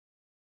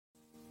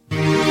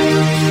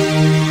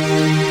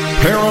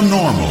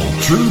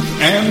Paranormal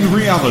Truth and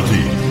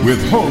Reality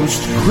with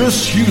host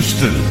Chris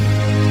Houston.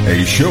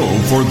 A show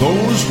for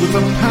those with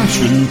a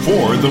passion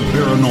for the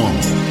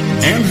paranormal.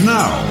 And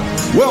now,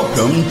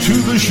 welcome to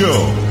the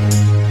show.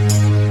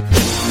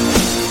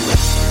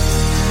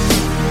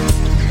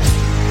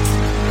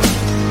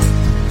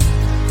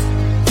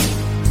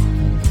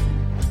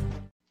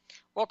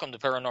 Welcome to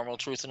Paranormal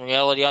Truth and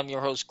Reality. I'm your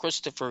host,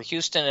 Christopher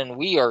Houston, and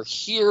we are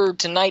here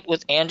tonight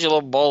with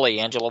Angela Boley.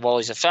 Angela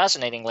Boley's a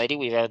fascinating lady.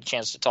 We've had a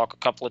chance to talk a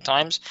couple of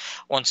times,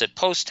 once at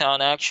Post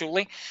Town,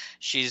 actually.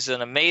 She's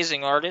an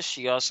amazing artist.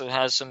 She also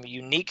has some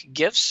unique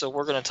gifts, so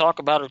we're going to talk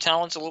about her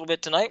talents a little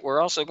bit tonight.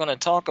 We're also going to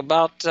talk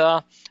about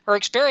her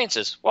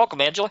experiences.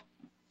 Welcome, Angela.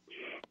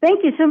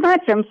 Thank you so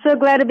much. I'm so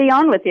glad to be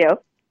on with you.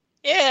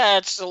 Yeah,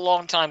 it's a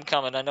long time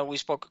coming. I know we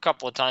spoke a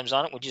couple of times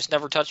on it. We just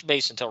never touched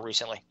base until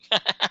recently.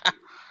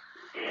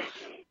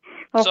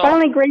 Well,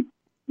 finally, great.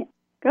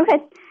 Go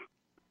ahead.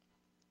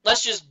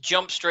 Let's just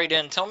jump straight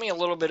in. Tell me a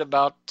little bit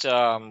about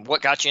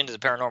what got you into the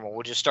paranormal.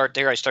 We'll just start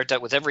there. I start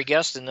that with every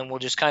guest, and then we'll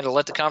just kind of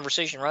let the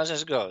conversation rise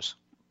as it goes.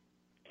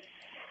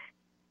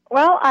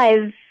 Well,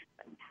 I've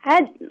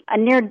had a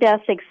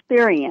near-death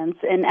experience,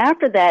 and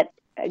after that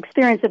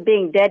experience of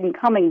being dead and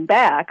coming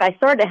back, I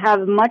started to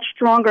have much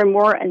stronger,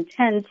 more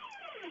intense,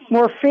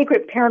 more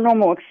frequent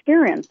paranormal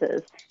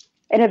experiences.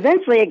 And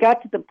eventually it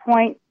got to the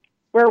point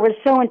where it was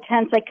so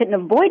intense I couldn't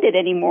avoid it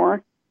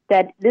anymore,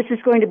 that this is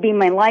going to be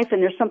my life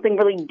and there's something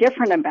really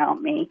different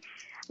about me.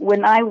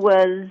 When I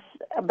was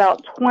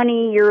about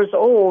 20 years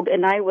old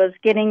and I was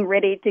getting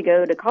ready to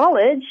go to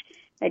college,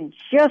 I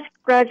just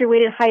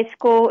graduated high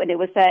school, and it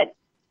was that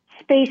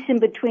space in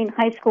between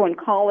high school and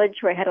college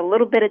where I had a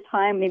little bit of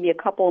time, maybe a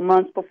couple of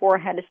months before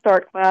I had to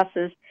start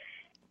classes.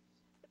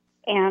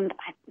 And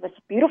it was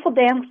a beautiful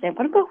day. I'm going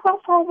to go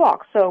out for a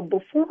walk. So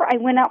before I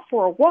went out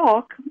for a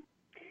walk,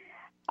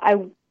 I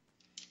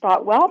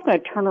thought, well, I'm going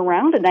to turn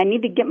around and I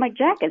need to get my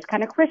jacket. It's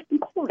kind of crisp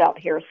and cold out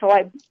here. So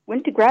I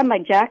went to grab my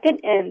jacket,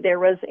 and there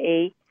was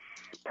a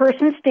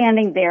person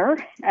standing there,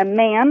 a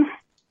man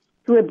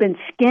who had been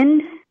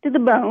skinned to the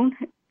bone,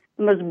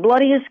 the most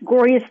bloodiest,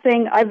 goriest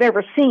thing I've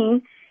ever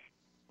seen.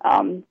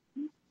 I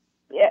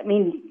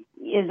mean,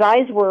 his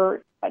eyes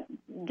were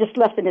just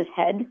left in his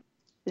head.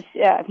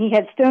 He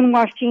had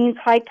stonewashed jeans,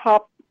 high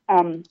top.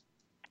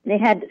 They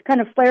had kind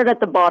of flared at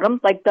the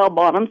bottom, like bell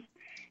bottoms,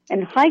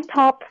 and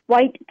high-top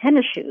white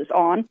tennis shoes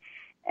on,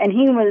 and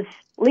he was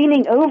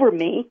leaning over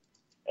me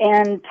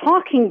and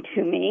talking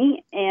to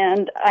me,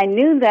 and I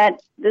knew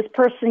that this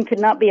person could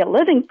not be a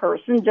living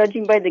person,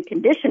 judging by the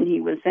condition he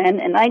was in,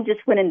 and I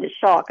just went into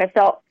shock. I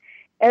felt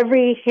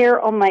every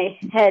hair on my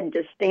head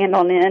just stand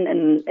on end,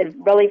 and it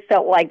really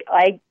felt like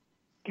I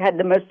had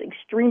the most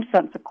extreme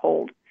sense of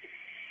cold.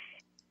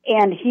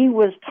 And he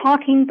was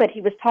talking, but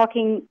he was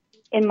talking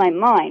in my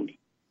mind,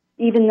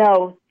 even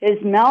though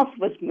his mouth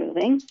was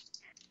moving.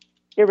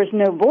 There was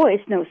no voice,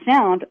 no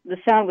sound. The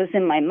sound was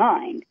in my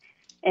mind.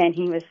 And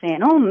he was saying,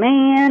 oh,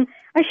 man,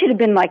 I should have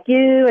been like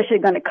you. I should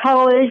have gone to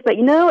college. But,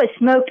 you know, I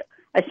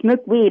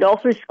smoked weed all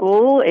through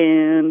school,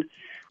 and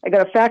I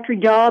got a factory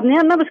job. And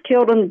then I was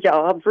killed on the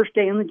job. First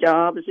day on the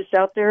job, I was just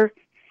out there.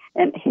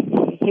 And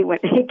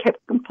he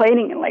kept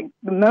complaining and, like,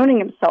 bemoaning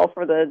himself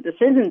for the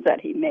decisions that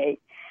he made.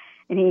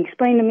 And he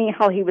explained to me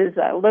how he was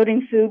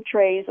loading food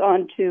trays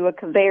onto a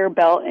conveyor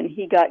belt, and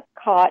he got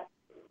caught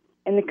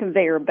in the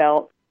conveyor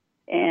belt.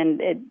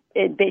 And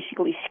it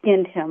basically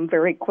skinned him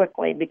very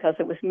quickly because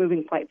it was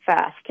moving quite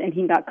fast, and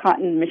he got caught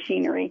in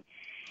machinery.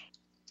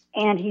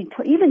 And he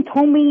even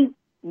told me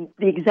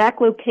the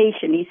exact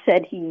location. He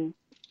said he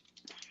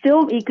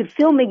could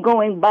feel me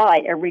going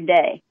by every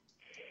day,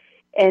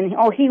 and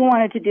all he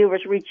wanted to do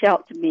was reach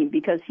out to me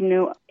because he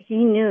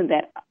knew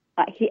that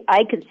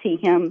I could see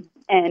him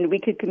and we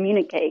could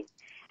communicate.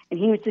 And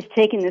he was just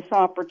taking this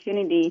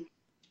opportunity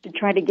to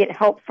try to get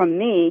help from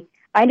me.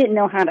 I didn't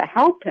know how to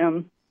help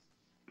him,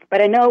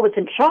 but I know I was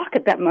in shock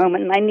at that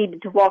moment, and I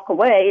needed to walk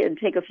away and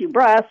take a few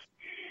breaths.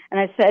 And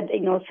I said,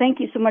 thank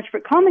you so much for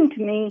coming to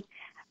me,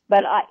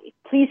 but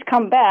please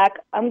come back.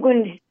 I'm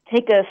going to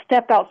take a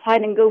step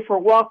outside and go for a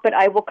walk, but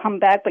I will come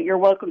back, but you're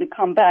welcome to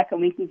come back, and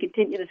we can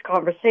continue this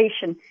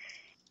conversation.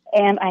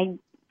 And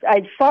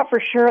I thought for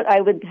sure I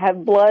would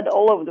have blood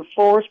all over the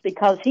floors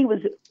because he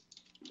was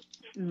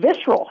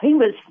visceral. He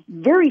was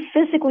very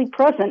physically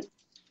present,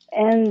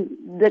 and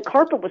the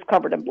carpet was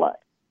covered in blood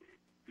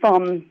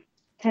from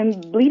him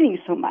bleeding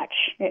so much.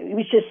 It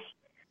was just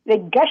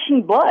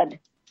gushing blood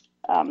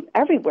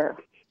everywhere.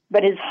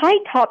 But his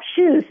high-top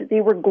shoes, they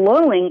were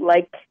glowing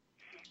like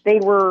they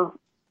were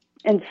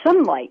in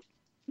sunlight.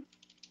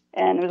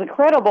 And it was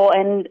incredible.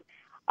 And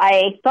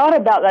I thought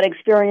about that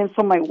experience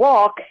on my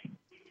walk,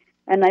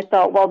 and I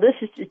thought, well, this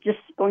is just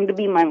going to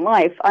be my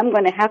life. I'm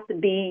going to have to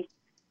be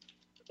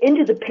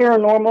into the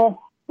paranormal,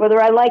 whether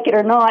I like it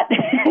or not.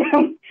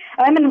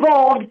 I'm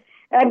involved.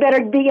 I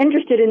better be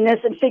interested in this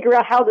and figure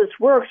out how this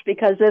works,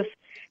 because if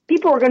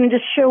people are going to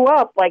just show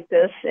up like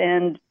this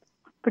and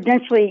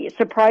potentially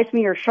surprise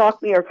me or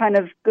shock me or kind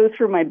of go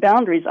through my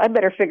boundaries, I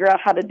better figure out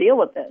how to deal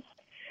with this.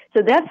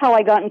 So that's how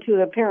I got into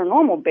the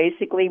paranormal,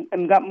 basically,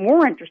 and got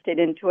more interested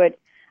into it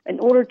in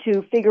order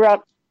to figure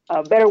out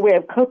a better way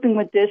of coping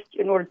with this,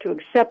 in order to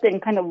accept it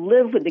and kind of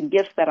live with the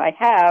gifts that I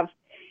have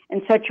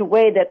in such a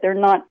way that they're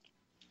not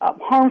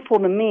harmful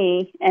to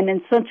me, and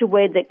in such a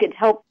way that could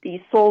help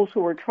these souls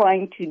who are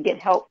trying to get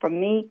help from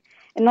me,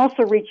 and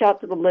also reach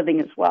out to the living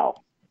as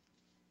well.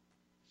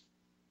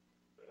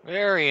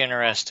 Very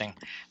interesting.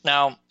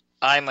 Now,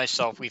 I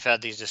myself, we've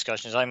had these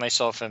discussions. I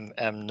myself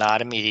am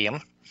not a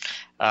medium.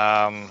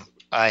 I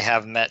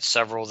have met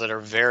several that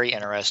are very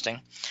interesting.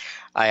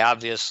 I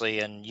obviously,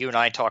 and you and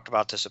I talked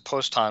about this at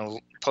Post Town,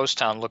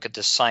 look at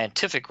the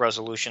scientific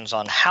resolutions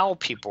on how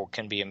people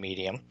can be a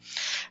medium.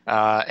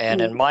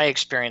 And in my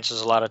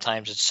experiences, a lot of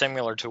times it's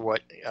similar to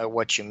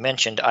what you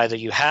mentioned. Either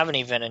you have an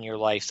event in your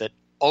life that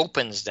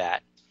opens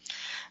that,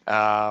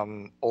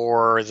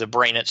 or the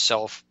brain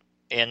itself,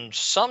 in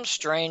some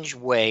strange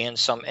way, in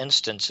some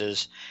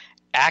instances,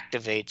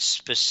 activates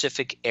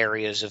specific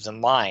areas of the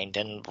mind.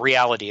 And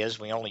reality is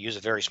we only use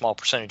a very small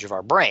percentage of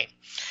our brain.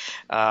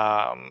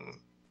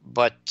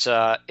 But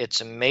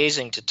it's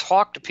amazing to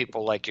talk to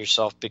people like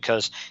yourself,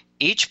 because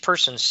each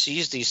person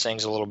sees these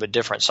things a little bit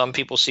different. Some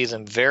people see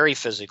them very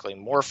physically,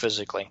 more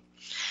physically.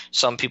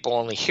 Some people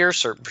only hear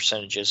certain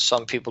percentages.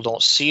 Some people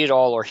don't see it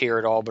all or hear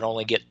it all, but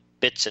only get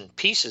bits and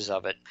pieces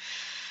of it.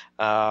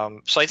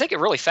 So I think it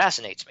really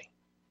fascinates me,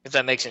 if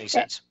that makes any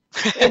sense.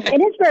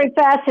 It is very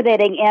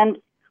fascinating. And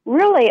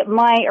really,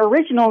 my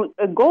original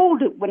goal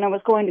when I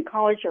was going to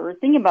college, or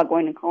thinking about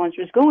going to college,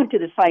 was going to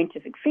the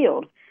scientific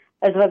field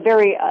as a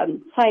very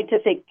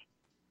scientific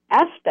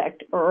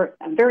aspect, or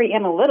very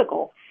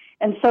analytical.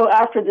 And so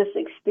after this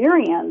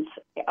experience,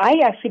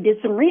 I actually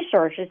did some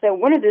research. I said, I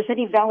wonder if there's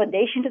any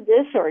validation to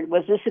this, or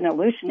was this an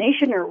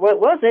hallucination, or what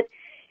was it?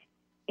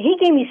 He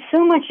gave me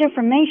so much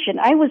information.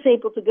 I was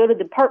able to go to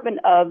the Department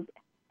of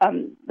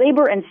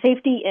Labor and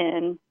Safety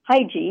and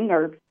Hygiene,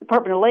 or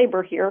Department of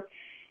Labor here,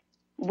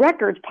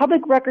 records,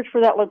 public records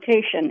for that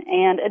location.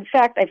 And in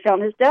fact, I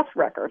found his death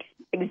record.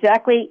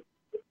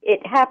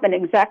 It happened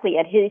exactly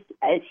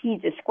as he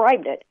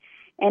described it.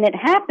 And it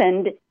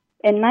happened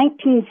in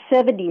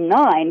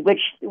 1979,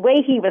 which the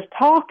way he was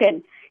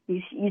talking,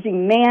 he's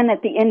using man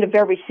at the end of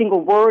every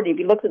single word. If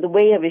you looked at the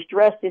way he was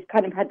dressed, he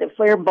kind of had the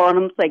flare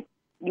bottoms like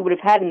you would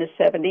have had in the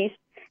 70s.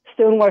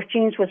 Stonewashed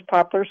jeans was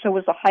popular, so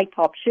was the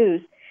high-top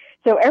shoes.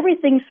 So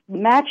everything's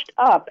matched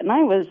up, and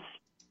I was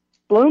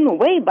blown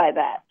away by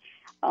that,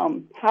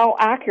 how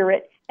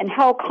accurate and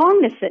how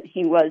cognizant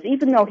he was.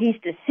 Even though he's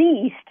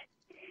deceased,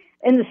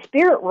 in the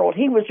spirit world,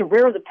 he was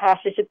aware of the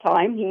passage of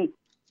time. He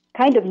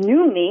kind of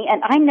knew me,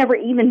 and I never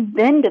even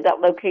been to that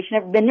location.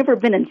 I've never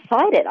been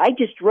inside it. I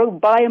just drove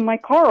by in my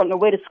car on the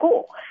way to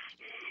school.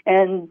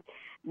 And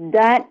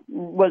that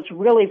was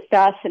really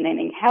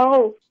fascinating.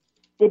 How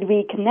did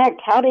we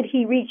connect? How did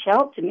he reach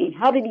out to me?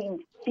 How did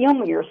he feel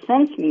me or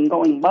sense me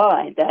going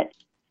by that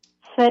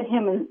set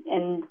him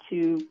and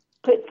to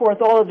put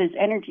forth all of his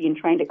energy in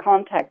trying to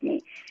contact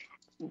me?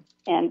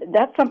 And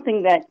that's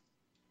something that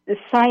the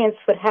science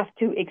would have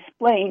to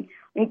explain.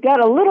 We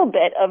got a little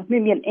bit of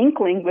maybe an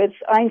inkling with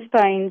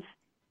Einstein's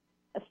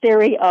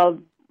theory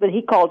of what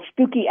he called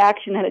spooky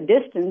action at a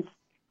distance.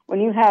 When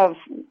you have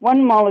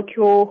one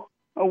molecule,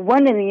 or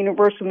one in the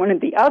universe and one in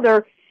the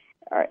other,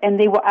 and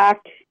they will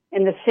act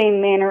in the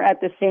same manner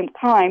at the same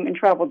time and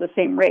travel the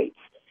same rates.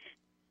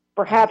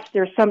 Perhaps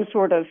there's some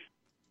sort of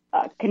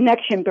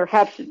connection.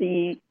 Perhaps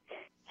the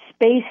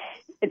space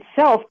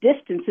itself,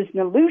 distance, is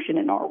an illusion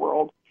in our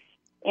world.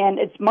 And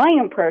it's my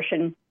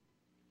impression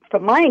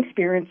from my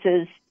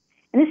experiences,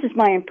 and this is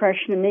my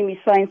impression, and maybe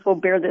science will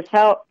bear this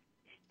out,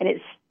 and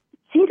it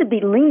seems to be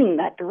leaning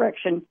that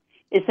direction,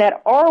 is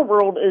that our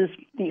world is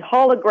the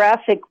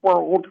holographic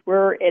world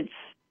where it's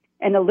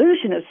an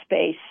illusion of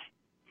space,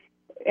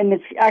 and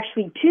it's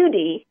actually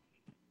 2D,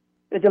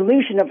 the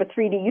illusion of a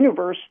 3D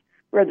universe,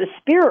 where the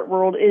spirit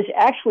world is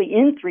actually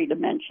in 3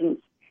 dimensions,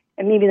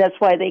 and maybe that's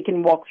why they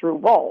can walk through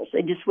walls.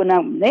 They just went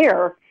out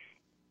there.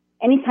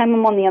 Anytime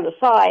I'm on the other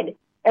side,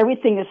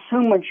 everything has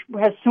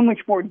so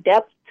much more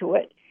depth to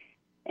it,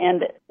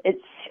 and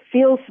it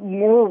feels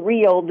more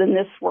real than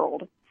this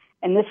world.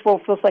 And this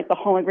world feels like the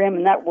hologram,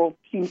 and that world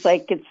seems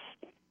like it's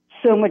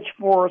so much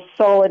more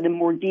solid and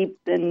more deep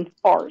than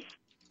ours.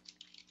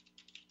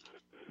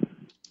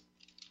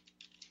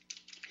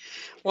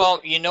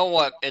 Well, you know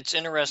what? It's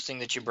interesting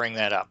that you bring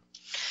that up.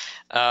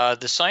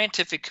 The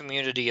scientific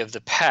community of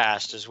the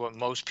past is what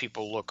most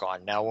people look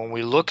on. Now, when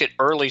we look at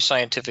early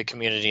scientific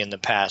community in the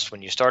past,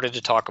 when you started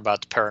to talk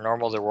about the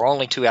paranormal, there were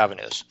only 2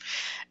 avenues.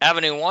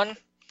 Avenue 1,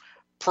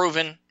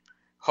 proven,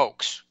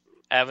 hoax.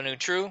 Avenue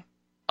 2,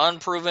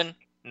 unproven,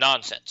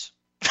 nonsense.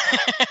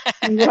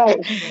 Right.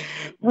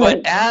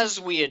 But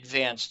as we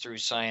advance through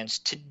science,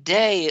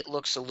 today it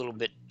looks a little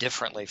bit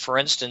differently. For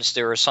instance,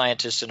 there are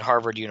scientists in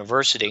Harvard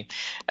University,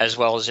 as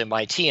well as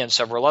MIT and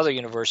several other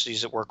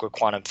universities that work with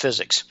quantum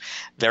physics.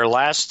 Their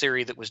last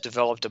theory that was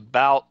developed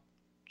about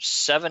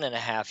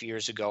 7.5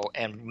 years ago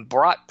and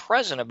brought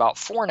present about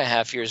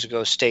 4.5 years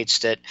ago states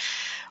that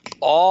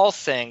all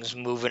things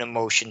move in a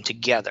motion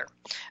together.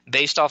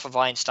 Based off of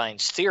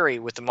Einstein's theory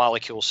with the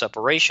molecule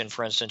separation,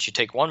 for instance, you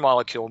take one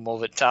molecule,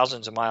 move it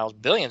thousands of miles,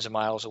 billions of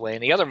miles away,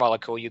 and the other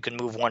molecule, you can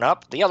move one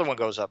up, the other one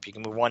goes up. You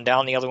can move one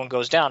down, the other one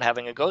goes down,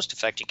 having a ghost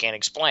effect you can't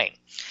explain.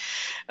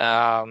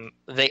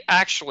 They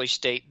actually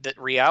state that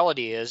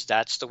reality is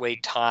that's the way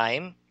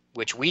time,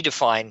 which we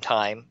define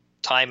time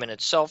in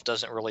itself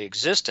doesn't really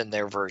exist in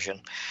their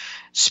version.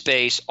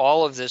 Space,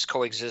 all of this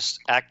coexists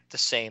at the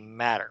same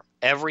matter.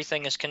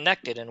 Everything is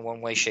connected in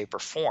one way, shape, or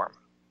form.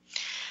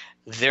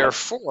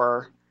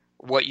 Therefore,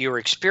 what you're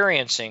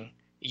experiencing,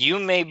 you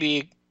may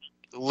be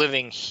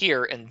living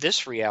here in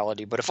this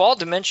reality, but if all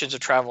dimensions are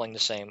traveling the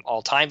same,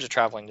 all times are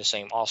traveling the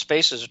same, all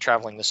spaces are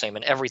traveling the same,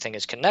 and everything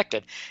is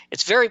connected,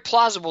 it's very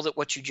plausible that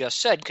what you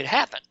just said could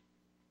happen.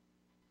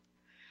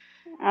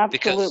 Absolutely.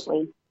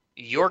 Because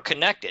you're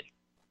connected,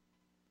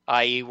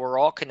 i.e. we're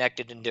all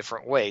connected in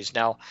different ways.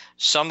 Now,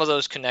 some of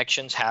those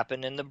connections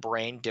happen in the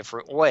brain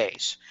different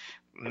ways.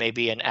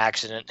 Maybe an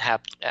accident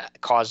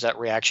caused that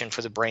reaction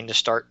for the brain to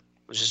start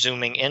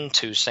zooming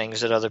into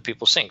things that other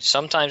people think.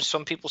 Sometimes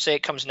some people say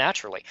it comes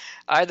naturally.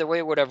 Either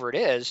way, whatever it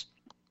is,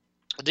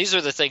 these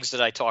are the things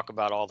that I talk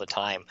about all the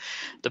time.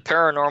 The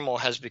paranormal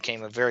has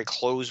become a very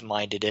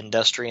closed-minded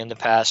industry in the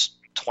past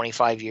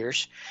 25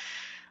 years.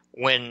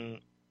 When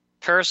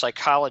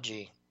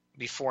parapsychology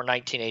before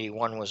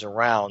 1981 was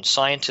around,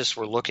 scientists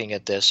were looking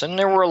at this, and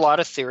there were a lot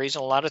of theories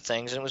and a lot of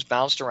things, and it was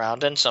bounced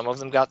around, and some of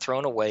them got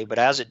thrown away. But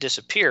as it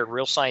disappeared,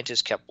 real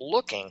scientists kept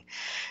looking,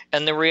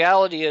 and the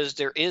reality is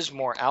there is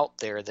more out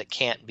there that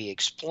can't be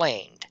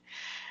explained.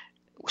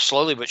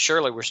 Slowly but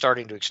surely, we're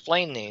starting to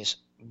explain these,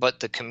 but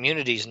the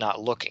community's not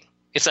looking,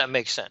 if that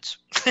makes sense.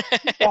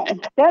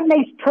 That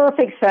makes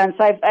perfect sense.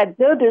 I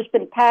know there's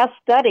been past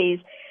studies.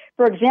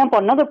 For example,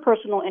 another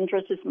personal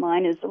interest of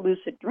mine is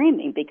lucid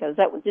dreaming, because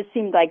just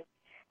seems like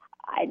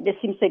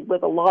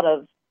with a lot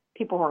of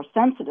people who are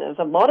sensitive,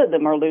 a lot of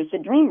them are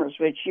lucid dreamers,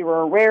 which you are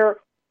aware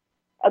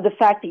of the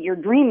fact that you're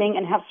dreaming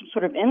and have some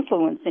sort of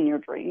influence in your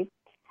dream.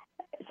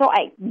 So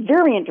I'm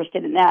very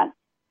interested in that.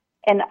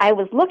 And I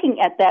was looking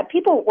at that.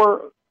 People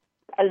were,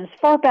 as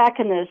far back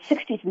in the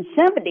 60s and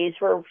 70s,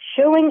 were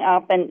showing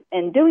up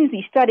and doing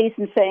these studies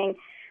and saying,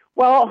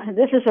 well,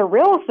 this is a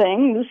real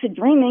thing, lucid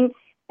dreaming,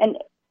 and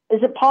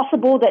is it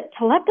possible that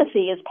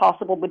telepathy is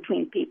possible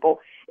between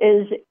people?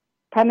 Is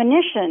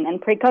premonition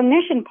and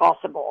precognition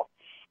possible?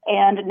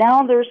 And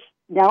now this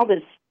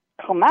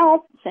come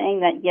out saying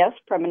that yes,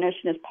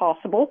 premonition is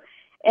possible.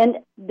 And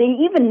they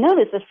even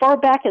noticed as far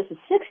back as the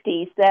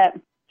 60s that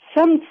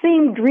some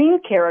same dream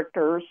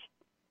characters,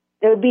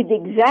 that would be the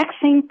exact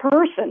same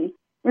person.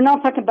 We're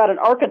not talking about an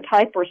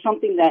archetype or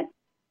something that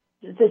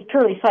is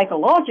purely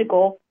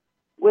psychological,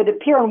 would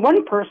appear in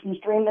one person's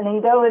dream and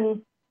then go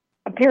and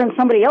appear in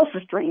somebody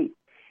else's dream,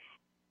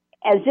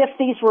 as if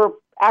these were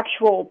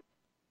actual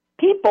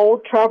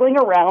people traveling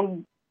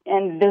around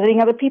and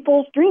visiting other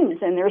people's dreams,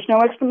 and there's no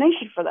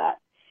explanation for that.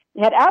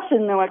 They had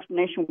absolutely no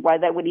explanation why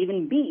that would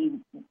even be,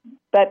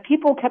 but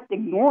people kept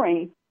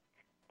ignoring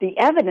the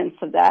evidence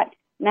of that.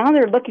 Now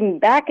they're looking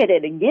back at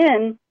it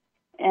again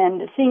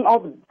and seeing all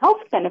the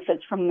health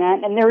benefits from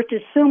that, and there's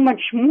just so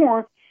much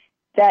more,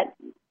 that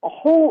a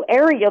whole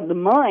area of the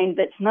mind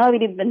that's not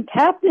even been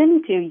tapped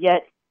into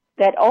yet,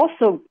 that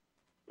also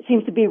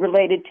seems to be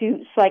related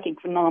to psychic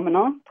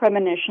phenomena,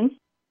 premonitions,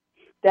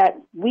 that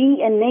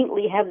we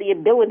innately have the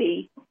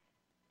ability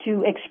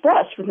to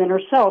express within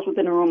ourselves,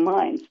 within our own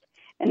minds.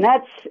 And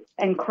that's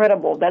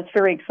incredible. That's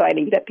very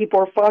exciting that people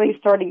are finally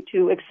starting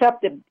to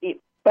accept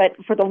it.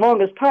 But for the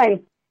longest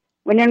time,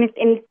 when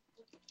any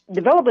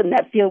development in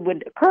that field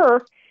would occur,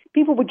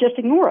 people would just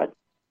ignore it.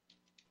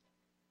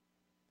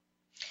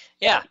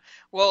 Yeah,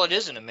 well, it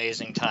is an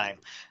amazing time.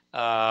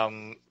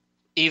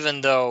 Even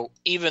though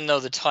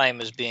the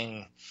time is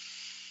being,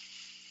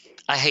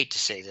 I hate to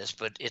say this,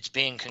 but it's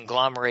being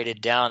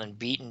conglomerated down and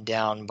beaten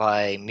down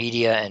by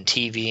media and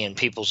TV and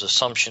people's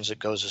assumptions it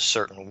goes a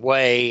certain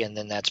way, and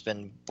then that's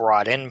been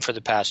brought in for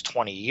the past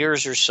 20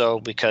 years or so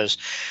because,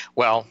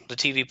 well, the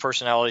TV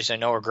personalities I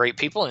know are great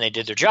people and they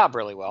did their job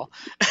really well.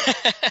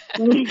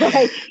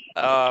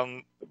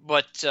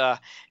 But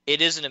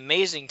it is an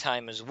amazing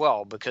time as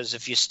well, because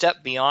if you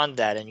step beyond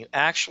that and you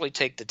actually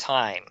take the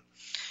time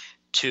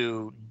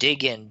to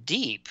dig in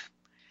deep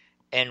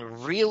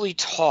and really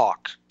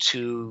talk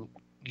to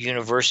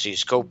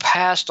universities, go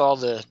past all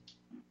the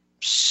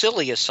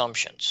silly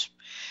assumptions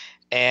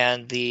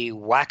and the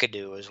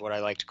wackadoo is what I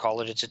like to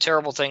call it. It's a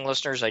terrible thing,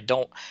 listeners. I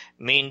don't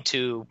mean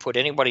to put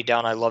anybody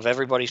down. I love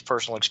everybody's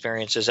personal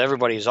experiences.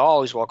 Everybody is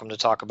always welcome to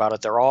talk about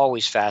it. They're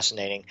always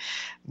fascinating.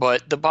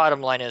 But the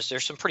bottom line is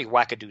there's some pretty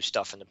wackadoo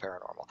stuff in the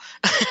paranormal.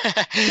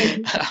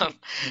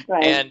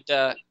 Right. And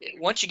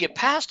once you get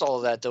past all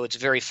of that, though, it's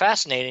very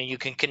fascinating. You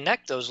can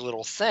connect those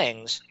little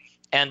things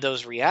and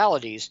those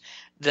realities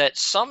that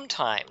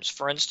sometimes,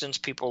 for instance,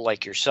 people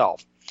like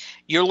yourself,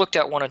 you're looked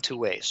at one of two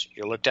ways.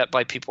 You're looked at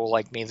by people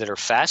like me that are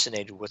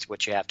fascinated with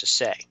what you have to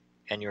say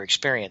and your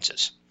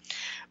experiences.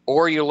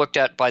 or you're looked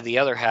at by the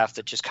other half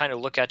that just kind of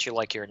look at you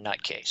like you're a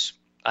nutcase.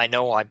 I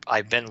know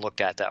I've been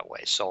looked at that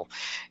way. So,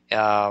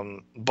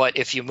 but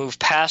if you move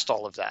past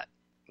all of that,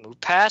 move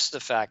past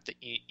the fact that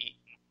you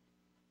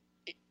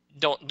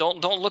don't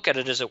look at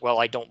it as well,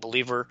 I don't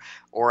believe her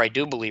or I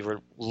do believe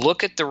her.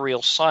 Look at the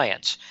real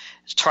science.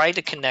 Try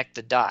to connect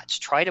the dots.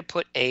 Try to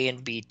put A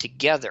and B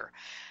together.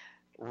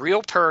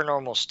 Real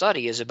paranormal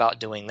study is about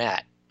doing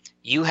that.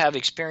 You have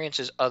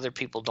experiences other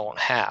people don't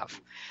have.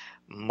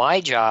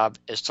 My job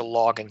is to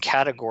log and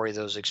category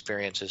those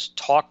experiences,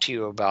 talk to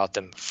you about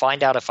them,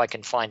 find out if I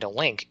can find a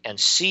link, and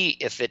see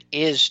if it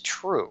is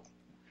true.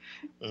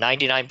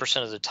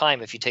 99% of the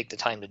time, if you take the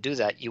time to do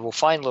that, you will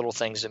find little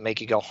things that make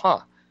you go,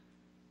 huh,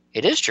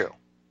 it is true,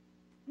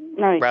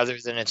 Right. rather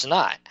than it's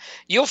not.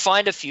 You'll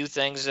find a few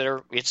things that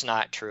are it's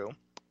not true,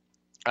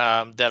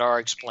 that are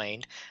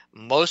explained.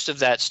 Most of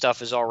that stuff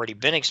has already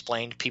been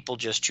explained. People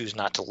just choose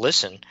not to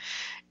listen.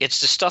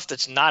 It's the stuff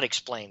that's not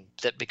explained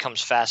that becomes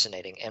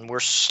fascinating, and we're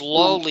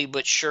slowly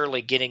but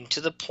surely getting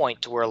to the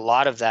point to where a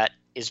lot of that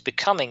is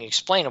becoming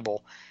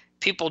explainable.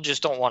 People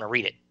just don't want to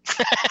read it.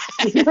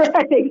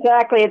 Right,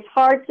 exactly. It's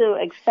hard to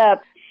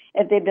accept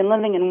if they've been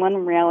living in one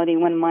reality,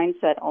 one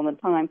mindset all the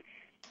time.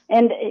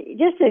 And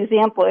just an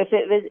example, if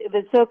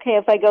it's okay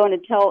if I go in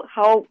and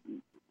tell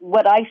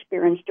what I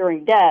experienced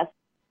during death,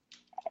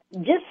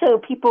 just so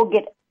people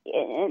get,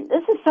 and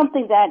this is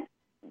something that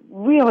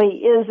really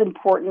is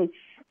important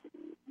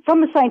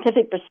from a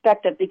scientific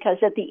perspective, because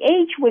at the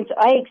age which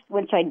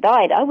I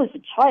died, I was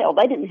a child.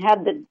 I didn't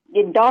have the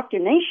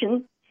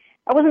indoctrination.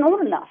 I wasn't old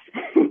enough.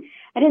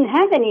 I didn't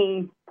have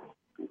any.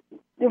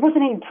 There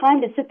wasn't any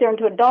time to sit there and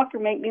to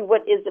indoctrinate me.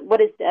 What is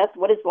death?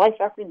 What is life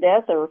after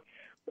death? Or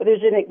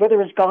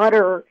whether it's God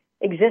or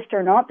exist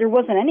or not? There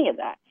wasn't any of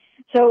that.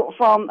 So,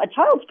 from a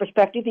child's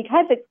perspective, you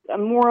have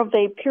more of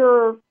a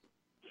pure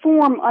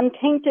form,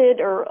 untainted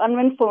or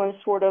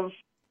uninfluenced sort of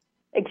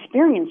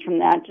experience from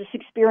that. Just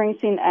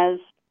experiencing as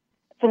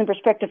from the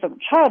perspective of a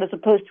child, as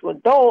opposed to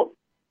adult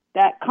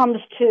that comes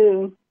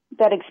to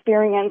that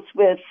experience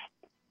with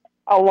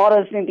a lot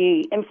of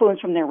maybe influence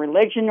from their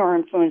religion or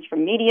influence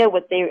from media,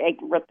 what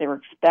they're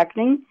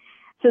expecting.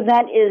 So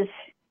that is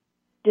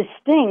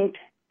distinct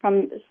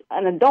from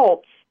an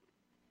adult's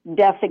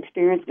death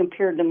experience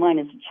compared to mine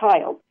as a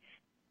child.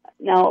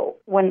 Now,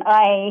 when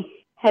I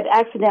had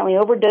accidentally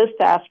overdosed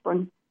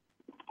aspirin,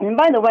 and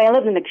by the way, I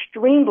lived in an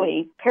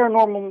extremely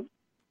paranormally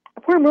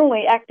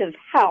active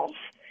house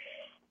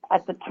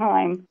at the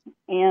time,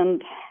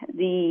 and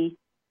the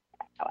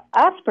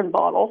aspirin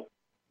bottle,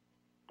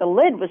 the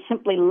lid was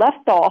simply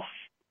left off,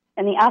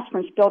 and the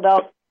aspirin spilled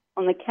out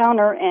on the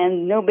counter,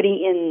 and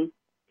nobody in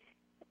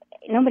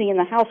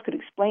the house could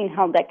explain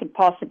how that could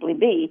possibly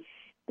be,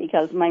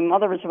 because my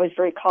mother was always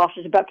very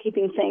cautious about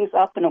keeping things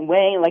up and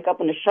away, like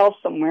up on a shelf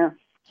somewhere.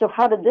 So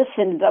how did this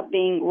end up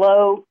being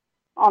low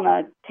on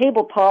a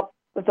tabletop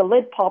with the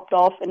lid popped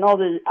off and all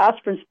the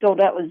aspirin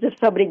spilled out? As if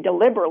somebody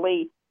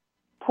deliberately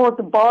poured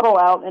the bottle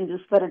out and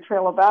just let a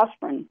trail of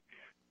aspirin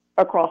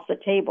across the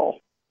table,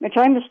 which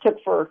I mistook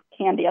for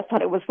candy. I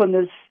thought it was one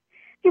of those,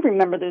 you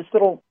remember those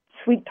little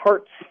sweet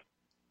tarts,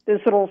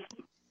 those little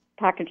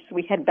packages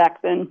we had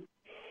back then.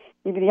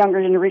 Maybe the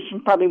younger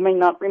generation probably may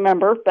not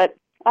remember, but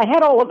I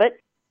had all of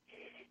it.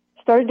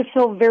 Started to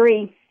feel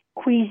very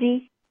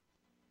queasy,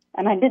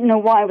 and I didn't know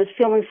why I was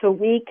feeling so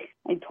weak.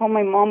 I told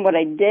my mom what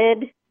I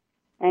did,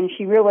 and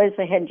she realized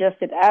I had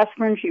ingested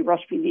aspirin. She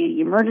rushed me to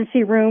the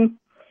emergency room.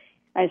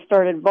 I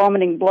started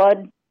vomiting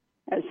blood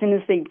as soon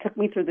as they took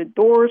me through the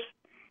doors,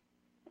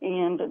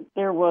 and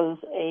there was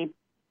a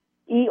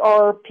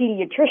ER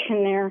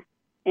pediatrician there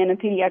and a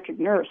pediatric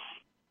nurse.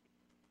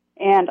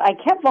 And I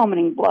kept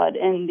vomiting blood,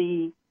 and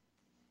the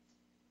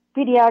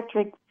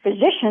pediatric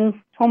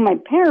physician told my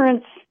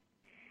parents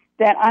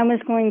that I was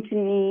going to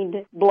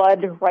need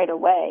blood right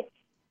away.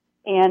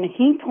 And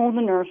he told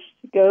the nurse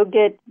to go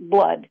get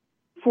blood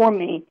for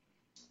me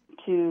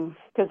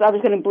because I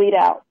was going to bleed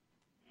out.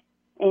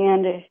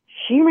 And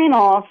she ran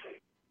off,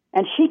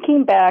 and she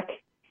came back,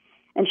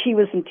 and she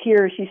was in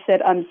tears. She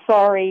said, "I'm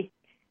sorry,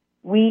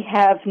 we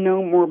have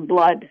no more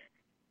blood."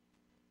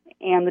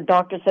 And the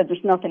doctor said,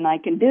 "There's nothing I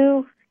can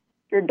do.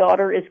 Your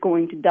daughter is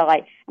going to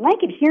die." And I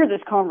could hear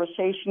this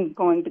conversation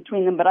going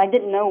between them, but I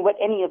didn't know what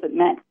any of it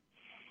meant.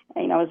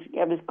 And I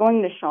was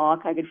going to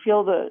shock. I could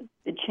feel the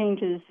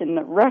changes in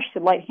the rush, the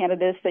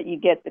lightheadedness that you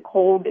get, the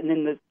cold, and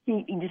then the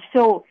heat. You just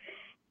feel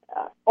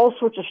all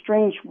sorts of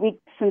strange,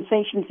 weak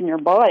sensations in your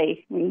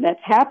body when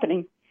that's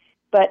happening.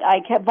 But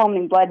I kept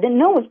vomiting blood. Didn't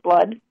know it was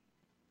blood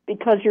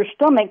because your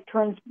stomach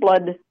turns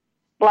blood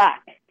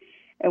black.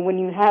 And when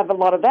you have a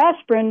lot of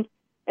aspirin,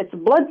 it's a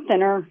blood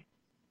thinner.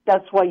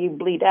 That's why you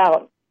bleed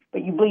out,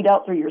 but you bleed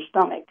out through your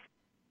stomach.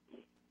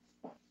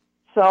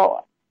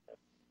 So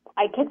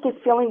I kept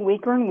just feeling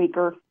weaker and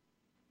weaker,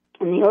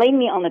 and they laid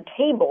me on the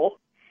table,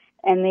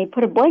 and they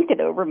put a blanket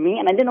over me,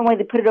 and I didn't know why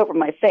they put it over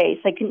my face.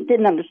 I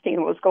didn't understand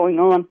what was going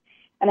on,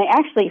 and I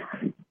actually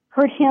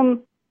heard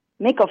him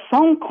make a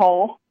phone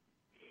call,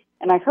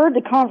 and I heard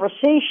the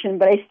conversation,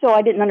 but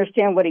I didn't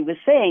understand what he was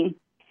saying.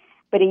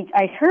 But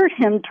I heard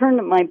him turn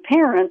to my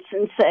parents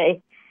and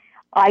say,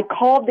 I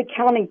called the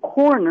county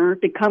coroner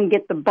to come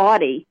get the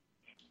body.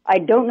 I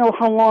don't know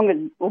how long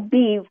it will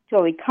be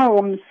till he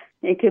comes.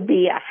 It could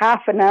be a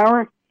half an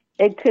hour.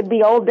 It could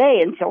be all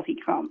day until he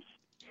comes.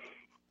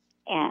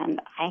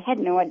 And I had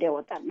no idea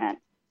what that meant.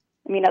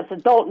 I mean, as an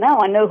adult now,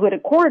 I know who the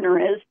coroner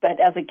is, but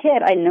as a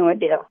kid, I had no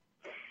idea.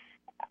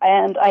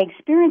 And I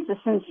experienced the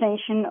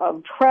sensation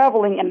of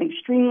traveling at an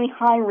extremely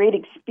high rate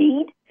of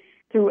speed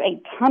through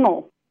a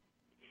tunnel.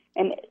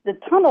 And the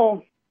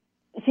tunnel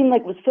seemed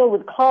like it was filled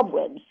with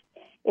cobwebs.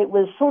 It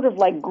was sort of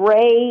like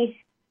gray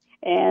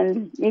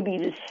and maybe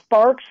the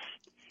sparks,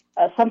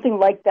 something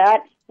like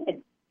that.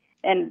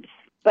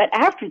 But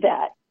after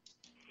that,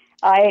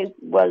 I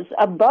was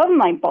above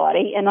my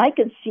body, and I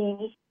could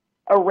see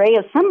a ray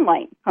of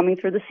sunlight coming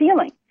through the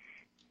ceiling.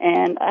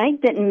 And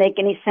it didn't make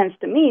any sense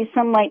to me.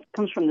 Sunlight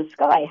comes from the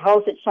sky. How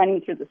is it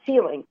shining through the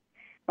ceiling?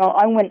 Well,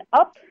 I went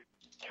up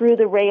through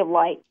the ray of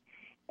light,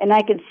 and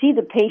I could see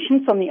the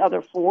patients on the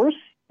other floors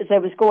as I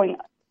was going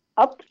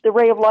up the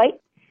ray of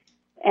light.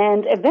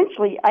 And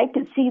eventually, I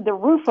could see the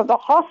roof of the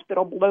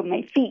hospital below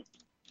my feet.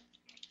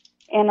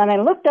 And when I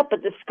looked up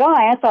at the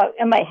sky, I thought,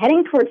 am I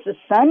heading towards the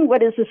sun?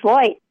 What is this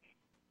light?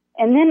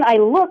 And then I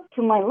look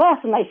to my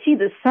left, and I see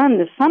the sun.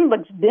 The sun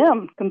looks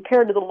dim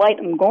compared to the light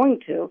I'm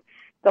going to.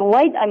 The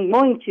light I'm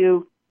going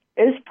to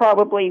is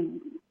probably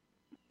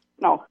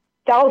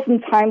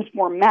 1,000 times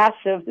more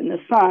massive than the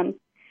sun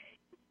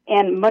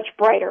and much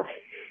brighter.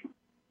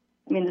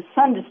 I mean, the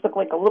sun just looked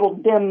like a little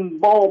dim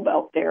bulb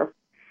out there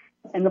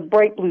in the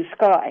bright blue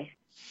sky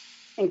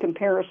in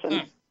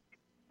comparison.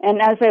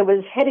 And as I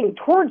was heading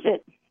towards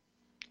it,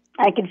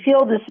 I could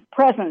feel this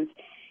presence,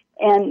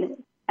 and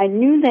I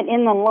knew that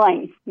in the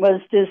light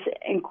was this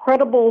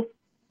incredible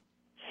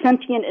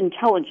sentient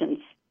intelligence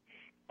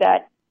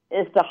that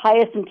is the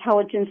highest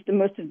intelligence, the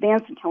most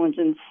advanced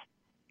intelligence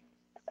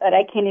that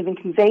I can't even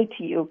convey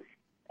to you.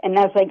 And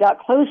as I got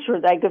closer,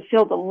 I could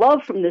feel the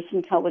love from this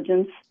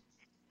intelligence,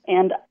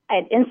 and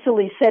I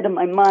instantly said in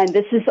my mind,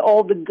 this is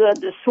all the good.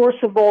 The source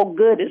of all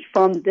good is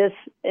from this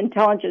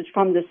intelligence,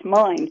 from this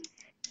mind.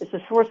 It's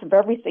the source of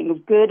everything,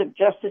 of good, of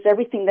justice,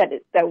 everything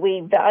that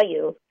we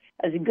value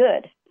as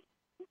good.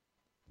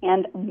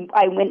 And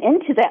I went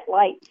into that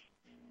light,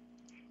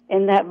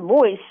 and that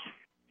voice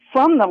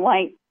from the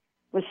light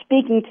was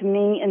speaking to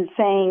me and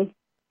saying,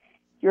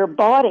 your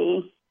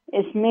body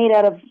is made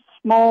out of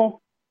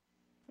small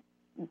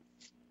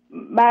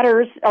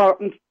matters,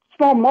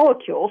 small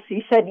molecules.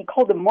 He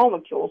called them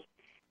molecules,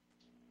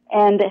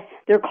 and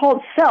they're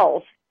called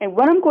cells. And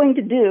what I'm going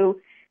to do,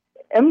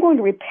 I'm going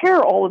to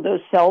repair all of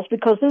those cells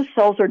because those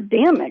cells are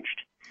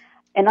damaged,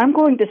 and I'm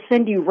going to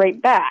send you right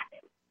back.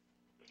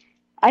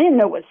 I didn't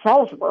know what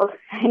cells were.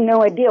 I had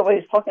no idea what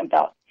he was talking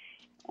about.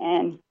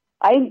 And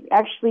I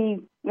actually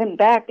went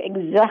back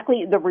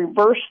exactly the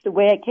reverse the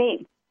way I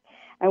came.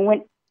 I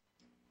went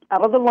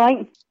out of the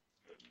light.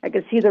 I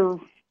could see the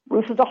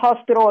roof of the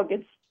hospital. I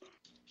could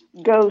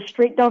go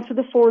straight down to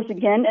the floors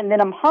again, and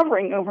then I'm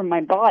hovering over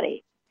my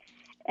body.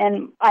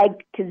 And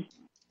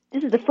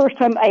this is the first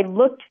time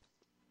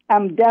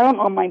I'm down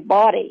on my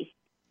body,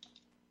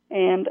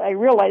 and I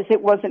realized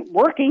it wasn't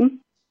working.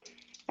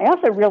 I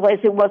also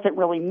realized it wasn't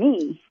really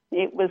me.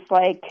 It was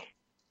like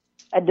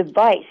a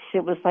device.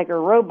 It was like a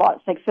robot.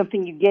 It's like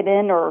something you get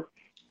in or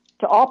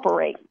to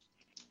operate.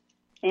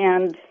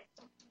 And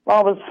while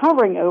I was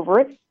hovering over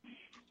it,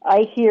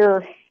 I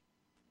hear,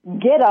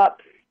 get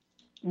up,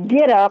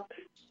 get up,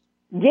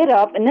 get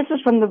up. And this is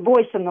from the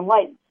voice in the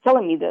light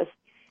telling me this.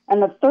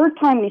 And the third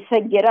time he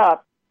said, get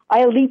up,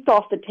 I leaped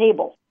off the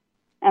table.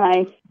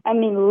 And I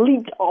mean,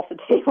 leaped off the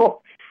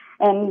table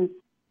and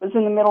was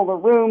in the middle of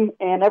the room,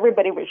 and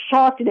everybody was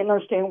shocked. I didn't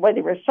understand why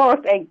they were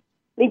shocked. I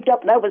leaped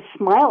up, and I was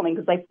smiling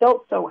because I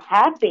felt so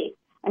happy.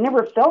 I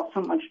never felt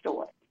so much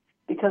joy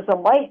because the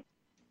light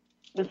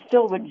was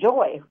filled with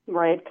joy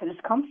where it could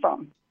have come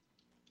from.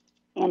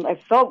 And I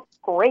felt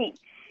great.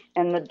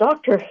 And the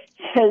doctor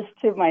says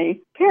to my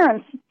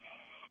parents,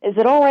 is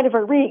it all right if I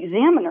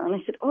re-examine her? And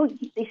I said,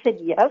 they said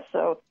yes.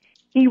 So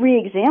he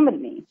re-examined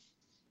me.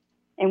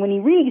 And when he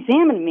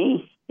re-examined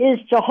me, his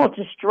jaw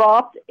just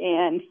dropped,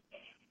 and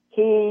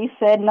he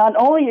said, not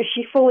only is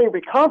she fully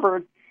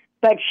recovered,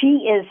 but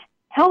she is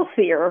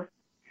healthier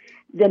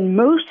than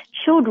most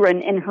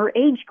children in her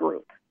age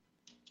group.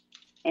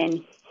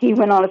 And he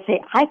went on to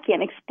say, I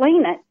can't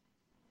explain it.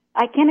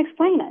 I can't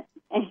explain it.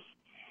 And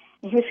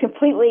he was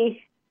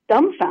completely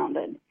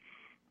dumbfounded.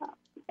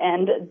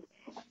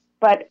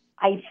 But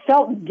I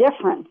felt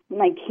different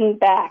when I came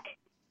back.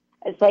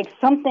 It's like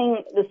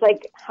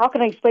how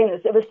can I explain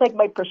this? It was like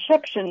my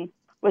perception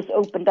was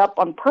opened up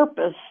on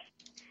purpose,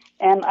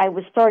 and I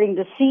was starting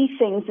to see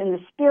things in the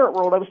spirit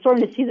world. I was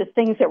starting to see the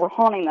things that were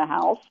haunting the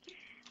house.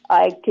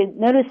 I could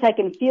notice I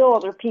can feel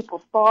other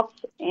people's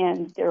thoughts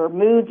and their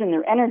moods and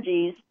their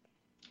energies,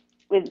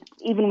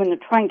 even when they're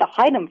trying to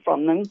hide them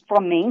from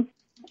me.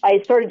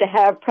 I started to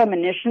have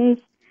premonitions,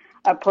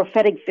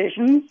 prophetic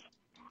visions.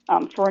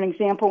 For an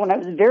example, when I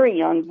was very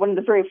young, one of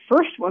the very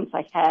first ones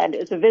I had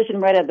is a vision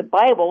right out of the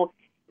Bible,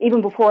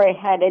 even before I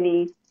had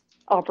any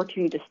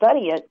opportunity to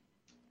study it.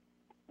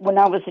 When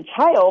I was a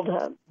child,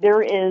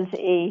 there is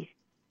a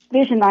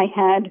vision I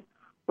had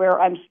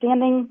where I'm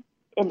standing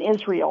in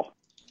Israel,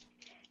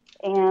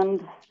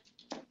 and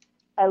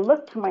I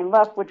look to my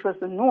left, which was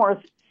the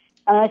north,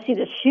 and I see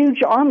this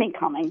huge army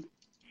coming.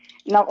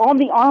 Now, all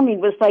the army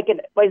was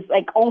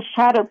like all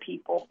shadow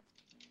people.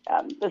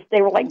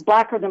 They were like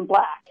blacker than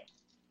black,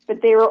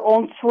 but they were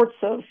all sorts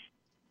of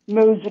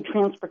modes of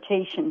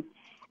transportation.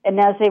 And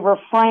as they were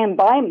flying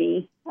by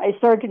me, I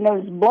started to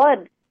notice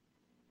blood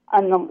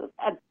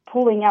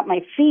pulling out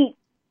my feet,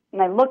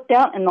 and I looked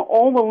out, and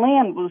all the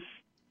land was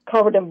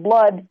covered in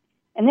blood.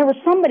 And there was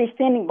somebody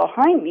standing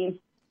behind me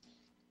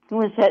who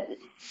was that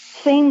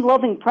same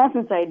loving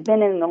presence I had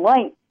been in the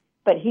light,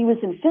 but he was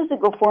in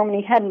physical form, and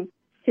he had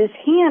his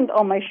hand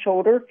on my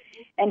shoulder,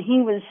 and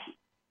he was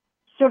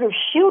sort of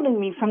shielding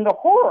me from the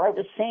horror I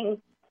was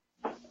seeing.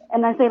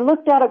 And as I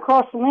looked out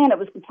across the land, it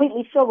was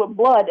completely filled with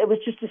blood. It was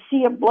just a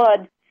sea of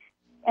blood.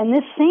 And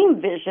this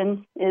same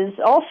vision is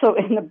also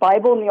in the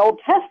Bible, in the Old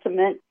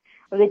Testament,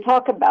 where they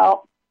talk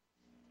about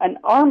an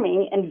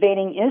army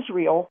invading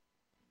Israel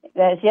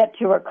that is yet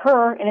to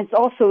occur. And it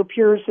also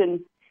appears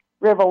in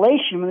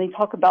Revelation when they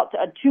talk about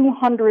a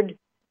 200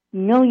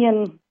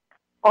 million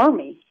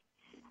army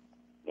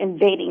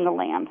invading the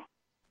land.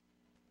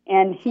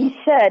 And he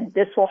said,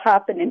 this will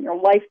happen in your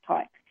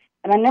lifetime.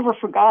 And I never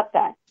forgot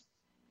that.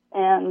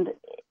 And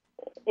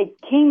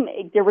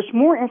there was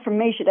more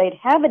information. I'd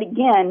have it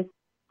again,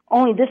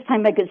 only this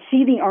time I could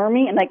see the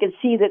army, and I could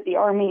see that the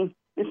army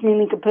was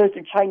mainly composed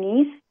of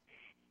Chinese.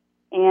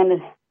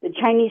 And the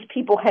Chinese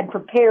people had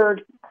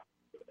prepared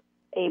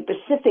a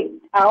specific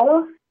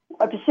hour,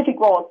 a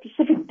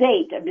specific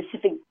date, a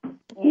specific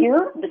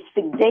year, a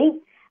specific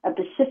date, a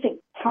specific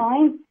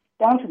time,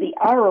 down to the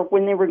hour of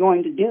when they were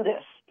going to do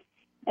this.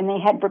 And they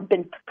had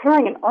been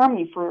preparing an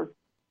army for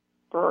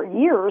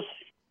years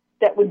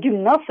that would do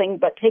nothing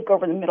but take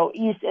over the Middle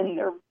East. And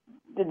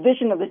the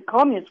vision of the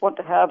communists want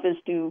to have is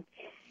to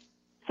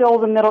fill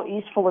the Middle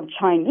East full of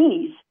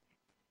Chinese.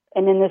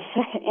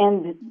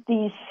 And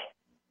these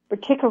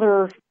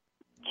particular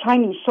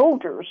Chinese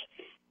soldiers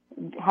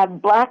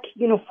have black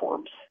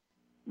uniforms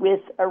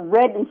with a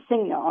red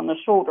insignia on the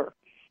shoulder.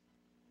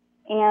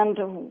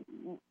 And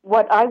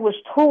what I was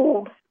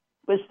told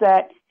was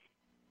that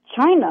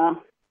China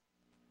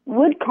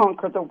would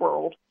conquer the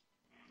world,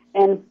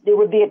 and there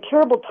would be a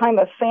terrible time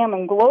of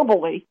famine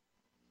globally,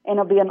 and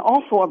it'll be an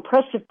awful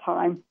oppressive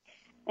time.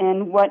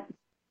 And what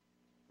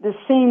the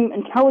same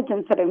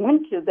intelligence that I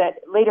went to that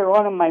later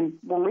on in my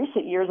more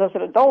recent years as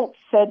an adult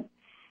said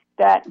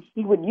that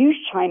he would use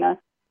China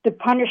to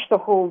punish the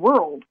whole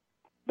world.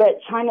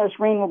 But China's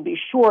reign will be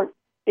short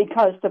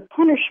because the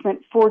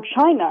punishment for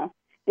China,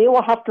 they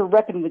will have to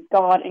reckon with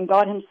God, and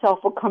God himself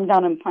will come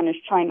down and punish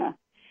China.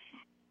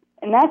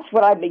 And that's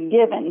what I've been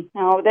given.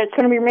 Now, that's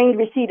going to remain to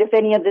be seen if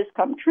any of this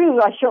come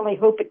true. I certainly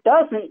hope it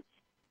doesn't,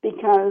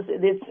 because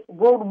this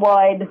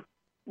worldwide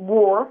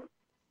war,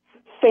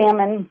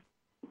 famine,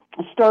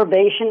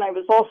 starvation. I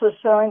was also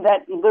showing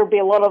that there'll be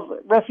a lot of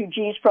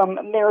refugees from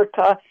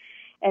America,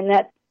 and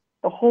that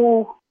the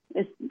whole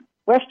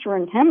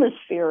Western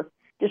Hemisphere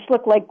just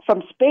looked like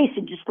from space.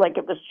 It just like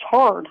it was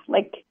charred,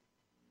 like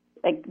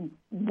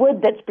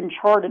wood that's been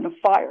charred in a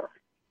fire,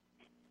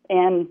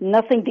 and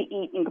nothing to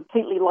eat, and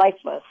completely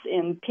lifeless,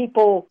 and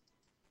people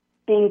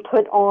being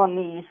put on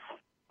these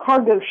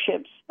cargo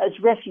ships as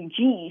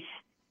refugees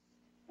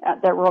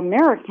that were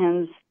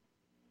Americans,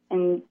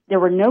 and there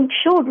were no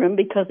children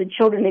because the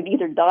children had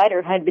either died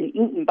or had been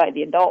eaten by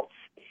the adults,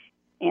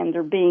 and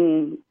they're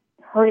being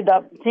herded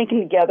up, taken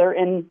together,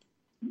 and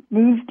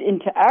moved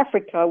into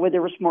Africa where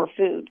there was more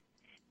food.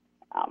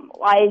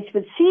 I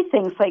would see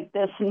things like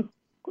this and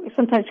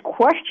sometimes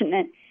question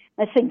it.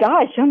 I say,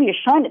 guys, show me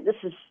a sign that this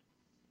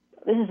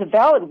is a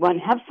valid one.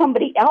 Have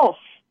somebody else,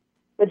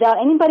 without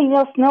anybody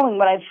else knowing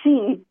what I've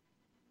seen,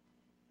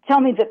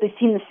 tell me that they've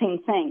seen the same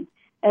thing.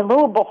 And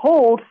lo and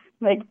behold,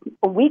 like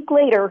a week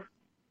later,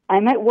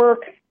 I'm at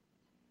work,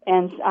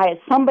 and I had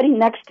somebody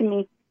next to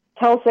me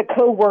tells a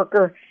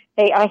coworker,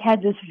 hey, I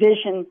had this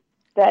vision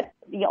that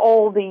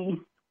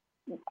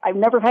I've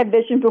never had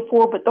vision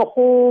before, but the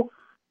whole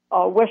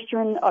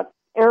Western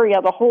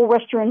area, the whole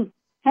Western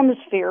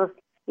Hemisphere,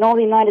 and all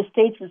the United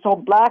States was all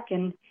black,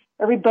 and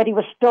everybody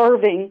was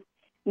starving,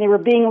 and they were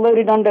being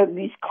loaded onto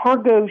these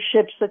cargo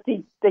ships,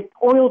 the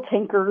oil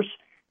tankers,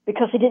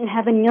 because they didn't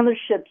have any other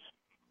ships,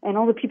 and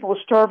all the people were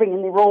starving,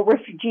 and they were all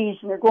refugees,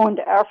 and they're going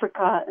to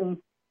Africa, and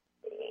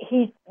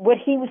what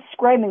he was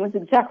describing was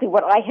exactly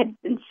what I had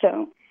been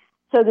shown.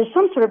 So there's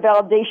some sort of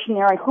validation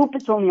there. I hope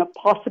it's only a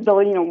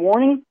possibility and a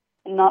warning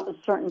and not a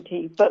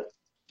certainty. But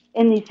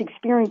in these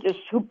experiences,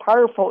 so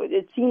powerful,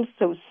 it seems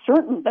so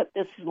certain that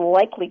this is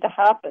likely to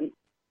happen.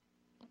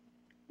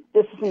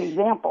 This is an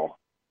example.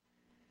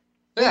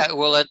 Yeah,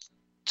 well,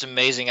 it's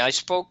amazing. I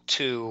spoke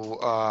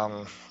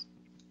to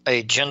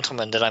a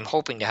gentleman that I'm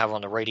hoping to have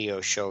on the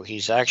radio show.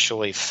 He's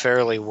actually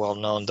fairly well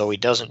known, though he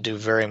doesn't do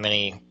very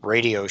many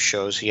radio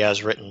shows. He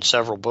has written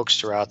several books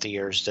throughout the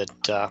years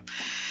that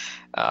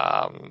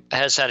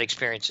has had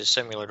experiences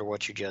similar to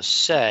what you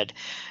just said.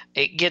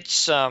 It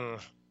gets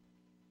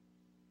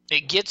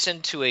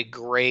into a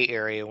gray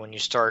area when you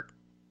start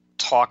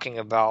talking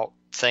about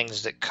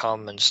things that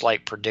come in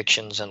slight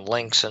predictions and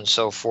links and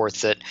so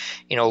forth that,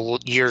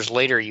 years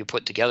later you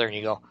put together and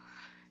you go,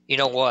 you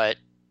know what,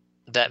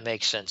 that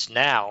makes sense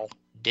now,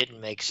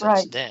 didn't make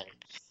sense then.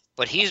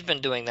 But he's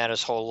been doing that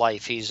his whole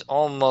life. He's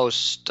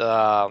almost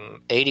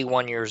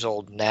 81 years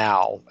old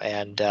now,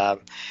 and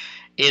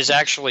is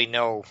actually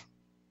no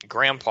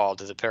grandpa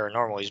to the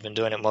paranormal. He's been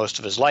doing it most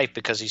of his life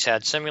because he's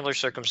had similar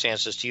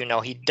circumstances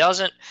to He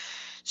doesn't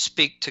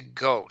speak to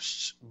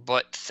ghosts,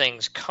 but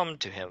things come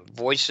to him.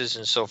 Voices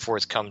and so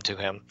forth come to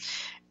him,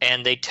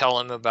 and they tell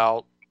him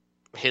about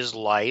his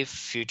life,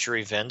 future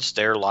events,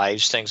 their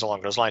lives, things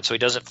along those lines. So he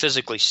doesn't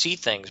physically see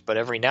things, but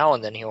every now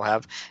and then he'll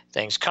have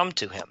things come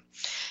to him.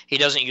 He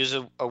doesn't use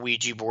a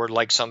Ouija board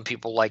like some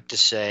people like to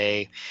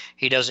say.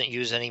 He doesn't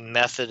use any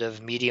method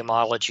of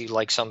mediumology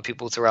like some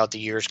people throughout the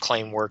years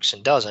claim works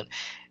and doesn't.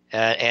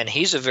 And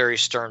he's a very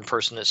stern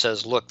person that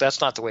says, look,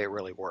 that's not the way it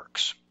really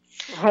works.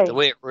 Right. The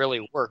way it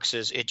really works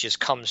is it just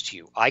comes to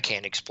you. I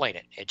can't explain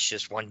it. It's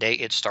just one day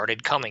it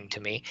started coming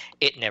to me.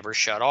 It never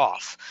shut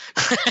off.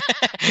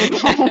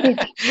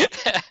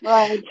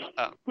 Right.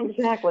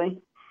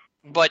 Exactly.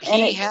 But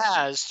he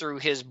has, through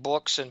his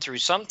books and through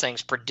some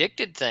things,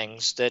 predicted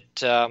things that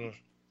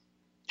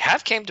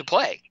have came to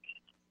play.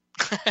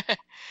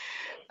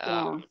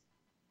 I've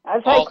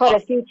had quite a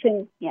few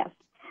things, yes.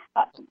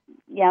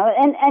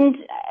 And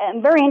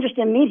I'm very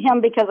interested to meet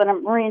him because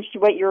I'm very interested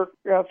in what you're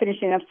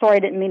finishing. I'm sorry I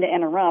didn't mean to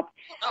interrupt.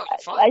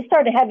 No, I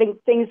started having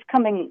things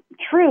coming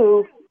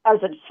true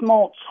as a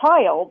small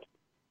child,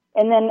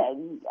 and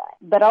then,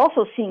 but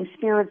also seeing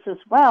spirits as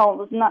well. It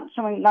was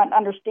not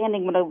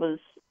understanding what I was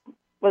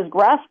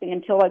grasping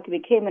until I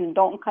became an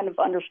adult and kind of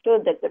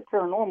understood that the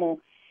paranormal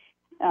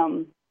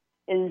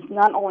is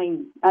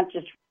not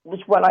just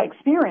what I'm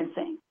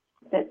experiencing.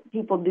 That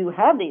people do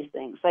have these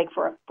things. Like,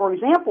 for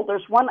example,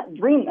 there's one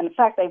dream, and in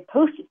fact, I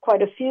posted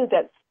quite a few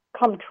that's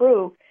come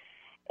true,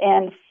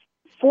 and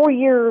 4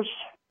 years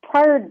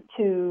prior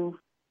to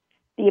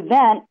the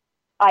event,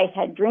 I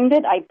had dreamed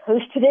it, I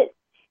posted it,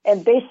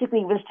 and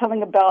basically was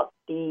telling about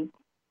the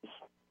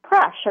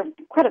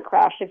credit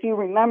crash. If you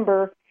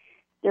remember,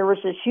 there was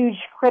this huge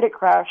credit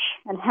crash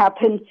and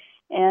happened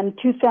in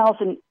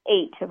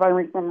 2008, if I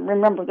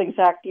remember the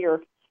exact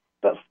year.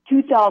 But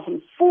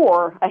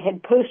 2004, I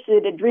had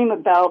posted a dream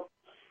about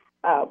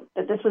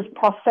that this was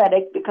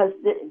prophetic, because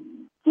it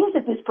seems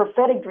that these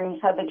prophetic dreams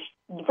have a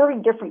very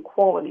different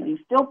quality. They're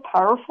still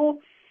powerful.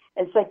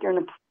 It's like you're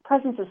in the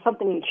presence of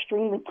something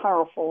extremely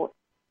powerful,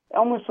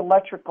 almost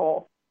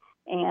electrical.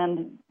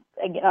 And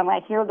again, I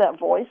hear that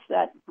voice,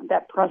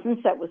 that presence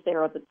that was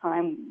there at the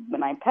time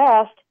when I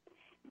passed,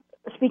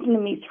 speaking to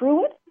me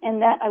through it,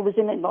 and that I was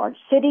in a large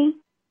city,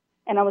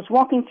 and I was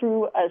walking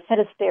through a set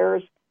of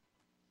stairs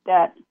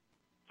that,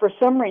 for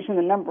some reason,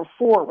 the number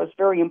 4 was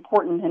very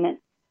important in it.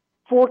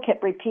 4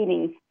 kept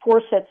repeating,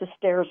 4 sets of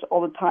stairs all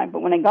the time.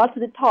 But when I got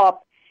to the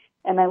top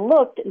and I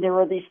looked, there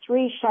were these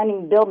 3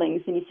 shining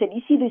buildings. And he said,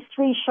 you see these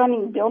 3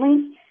 shining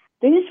buildings?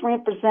 These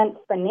represent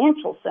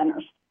financial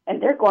centers,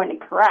 and they're going to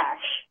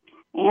crash.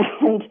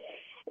 And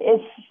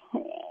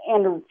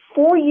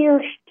 4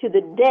 years to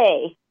the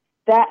day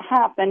that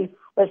happened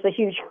was a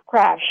huge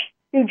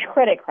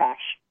credit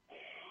crash.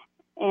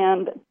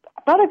 And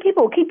other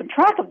people were keeping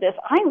track of this.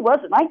 I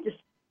wasn't. I just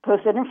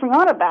posted and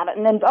forgot about it.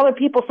 And then other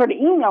people started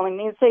emailing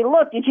me and say,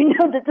 look, did you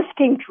know that this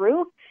came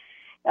true?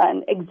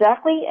 And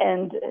exactly.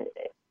 And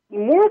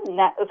more than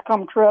that has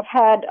come true. I've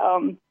had,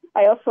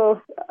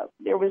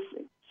 there was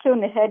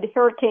soon ahead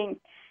Hurricane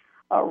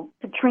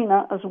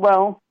Katrina as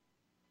well,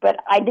 but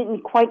I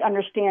didn't quite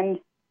understand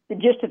the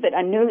gist of it.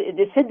 I knew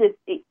they said that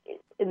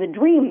in the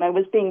dream I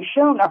was being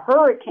shown a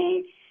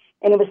hurricane,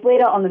 and it was laid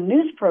out on the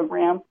news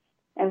program.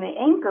 And the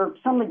anchor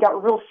suddenly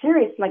got real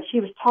serious, like she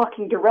was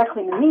talking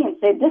directly to me and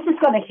said, this is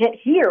going to hit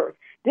here.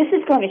 This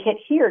is going to hit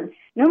here.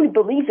 Nobody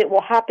believes it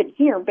will happen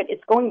here, but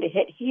it's going to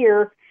hit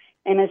here.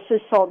 And I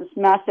just saw this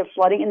massive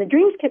flooding. And the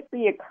dreams kept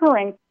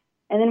reoccurring.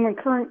 And then when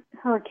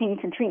Hurricane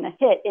Katrina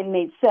hit, it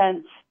made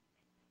sense.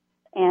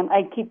 And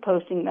I keep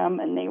posting them,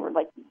 and they were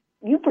like,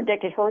 you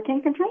predicted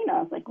Hurricane Katrina.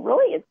 I was like,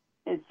 really?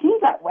 It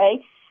seems that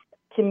way.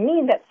 To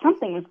me, that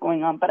something was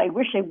going on, but I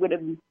wish I would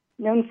have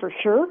known for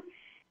sure.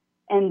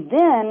 And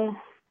then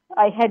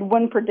I had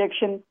one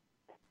prediction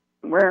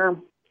where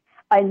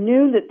I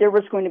knew that there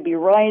was going to be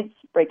riots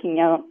breaking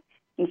out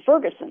in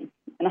Ferguson.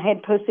 And I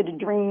had posted a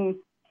dream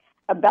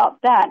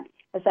about that.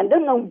 I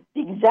don't know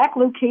the exact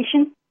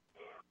location,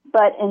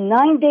 but in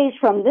 9 days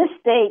from this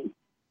date,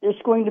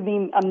 there's going to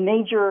be a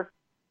major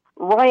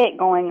riot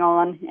going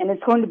on, and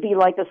it's going to be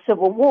like a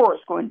civil war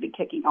is going to be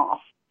kicking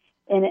off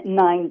in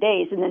 9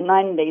 days. And then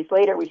 9 days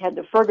later, we had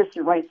the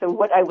Ferguson riot. So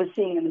what I was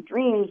seeing in the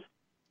dreams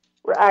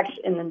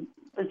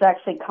was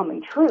actually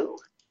coming true.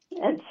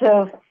 And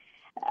so,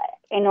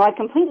 I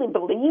completely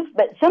believe,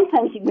 but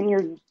sometimes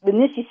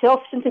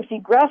sometimes you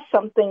grasp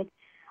something,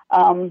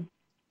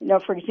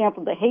 for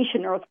example, the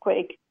Haitian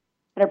earthquake,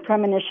 had a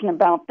premonition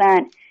about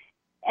that.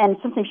 And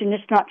sometimes you're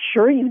just not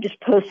sure. You just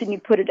post it and you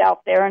put it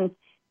out there,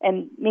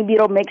 and maybe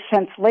it'll make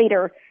sense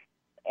later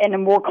in a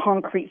more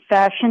concrete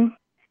fashion.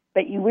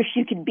 But you wish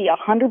you could be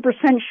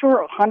 100%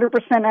 sure,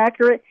 100%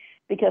 accurate,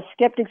 because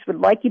skeptics would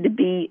like you to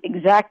be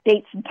exact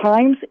dates and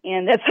times,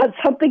 and that's not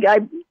something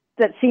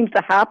that seems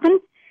to happen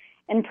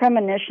in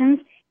premonitions.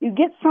 You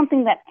get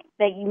something that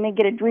you may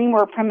get a dream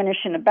or a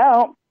premonition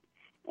about,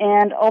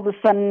 and all of a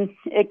sudden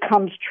it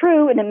comes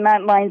true, and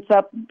it lines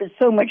up with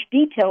so much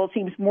detail, it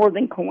seems more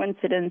than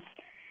coincidence.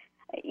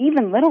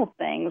 Even little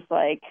things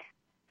like,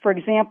 for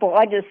example,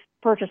 I just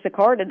purchased a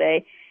car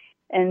today,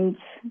 and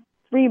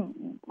 3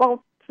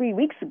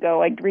 weeks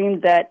ago I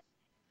dreamed that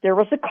there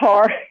was a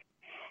car,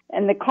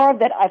 and the car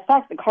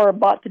I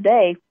bought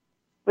today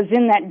was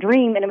in that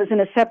dream, and it was in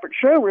a separate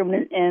showroom,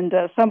 and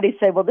somebody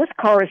said, well, this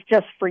car is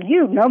just for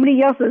you.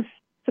 Nobody else is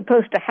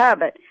supposed to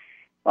have it.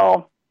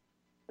 Well,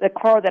 the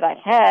car that I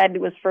had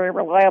was very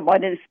reliable. I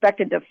didn't expect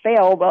it to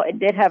fail. Well, it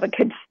did have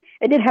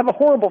a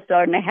horrible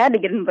failure, and I had to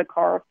get into the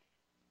car.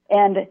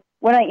 And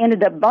what I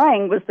ended up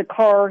buying was the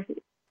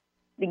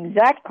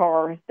exact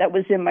car that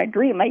was in my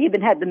dream. I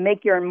even had the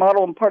make, year, and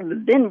model and part of the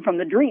VIN from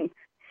the dream.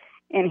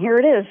 And here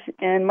it is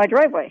in my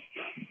driveway.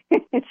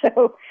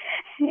 So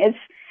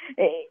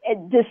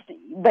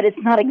but it's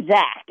not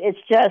exact. It's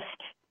just,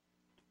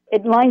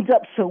 it lines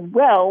up so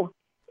well.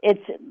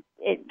 It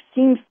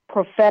seems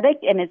prophetic,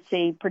 and it's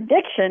a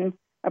prediction,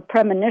 a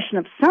premonition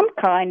of some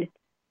kind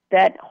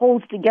that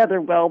holds together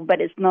well,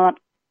 but it's not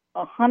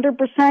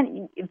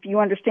 100%. If you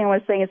understand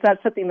what I'm saying, it's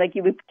not something like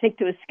you would take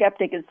to a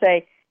skeptic and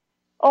say,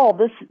 oh,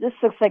 this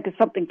looks like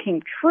something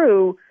came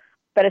true,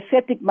 but a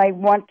skeptic might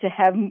want to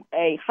have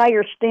a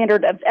higher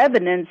standard of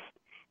evidence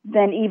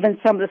than even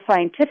some of the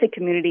scientific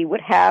community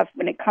would have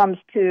when it comes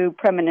to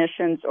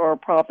premonitions or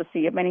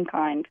prophecy of any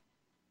kind.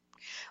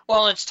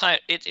 Well, it's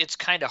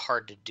kind of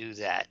hard to do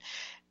that,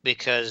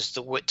 because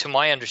to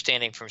my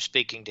understanding from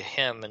speaking to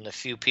him and the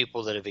few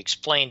people that have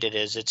explained it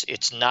is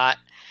it's not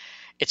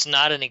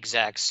an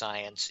exact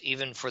science,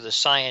 even for the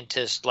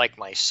scientist like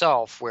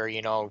myself, where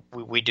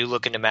we do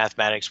look into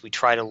mathematics. We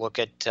try to look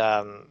at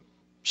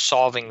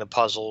solving the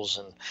puzzles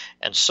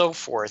and so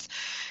forth.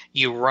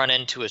 You run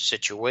into a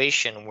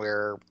situation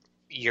where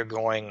you're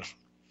going,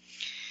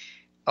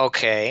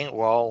 okay,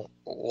 well,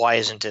 why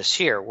isn't this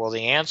here? Well,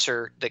 the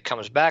answer that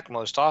comes back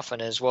most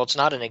often is, well, it's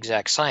not an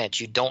exact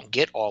science. You don't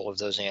get all of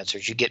those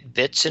answers. You get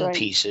bits and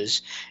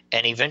pieces,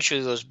 and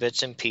eventually those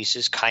bits and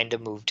pieces kind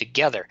of move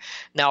together.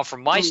 Now,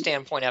 from my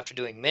standpoint, after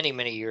doing many,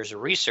 many years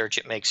of research,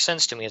 it makes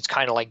sense to me. It's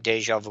kind of like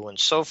deja vu and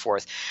so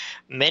forth.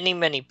 Many,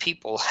 many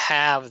people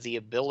have the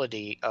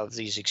ability of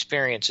these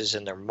experiences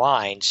in their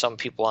mind. Some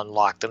people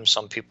unlock them,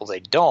 some people they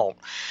don't,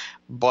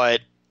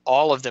 but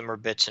all of them are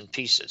bits and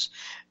pieces.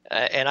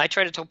 And I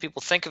try to tell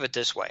people, think of it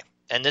this way,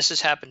 and this has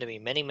happened to me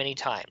many, many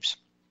times.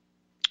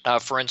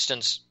 For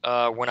instance,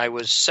 when I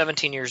was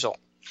 17 years old,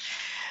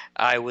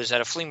 I was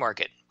at a flea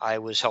market. I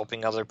was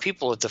helping other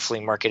people at the flea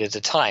market at the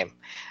time.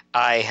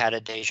 I had a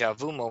deja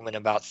vu moment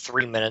about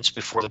 3 minutes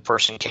before the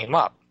person came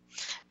up.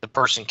 The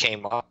person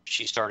came up.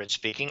 She started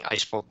speaking. I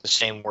spoke the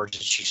same words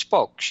that she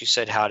spoke. She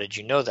said, how did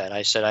you know that?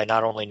 I said, I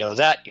not only know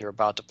that, you're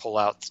about to pull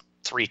out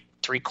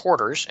three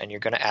quarters, and you're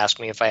going to ask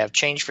me if I have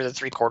change for the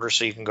 3 quarters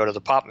so you can go to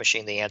the pop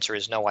machine. The answer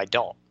is no, I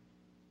don't.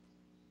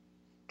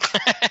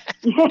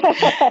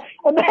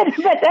 but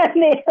that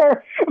made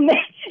her.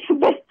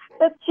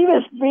 But she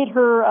was made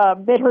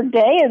her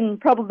day,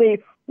 and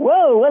probably,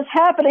 whoa, what's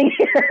happening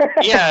here?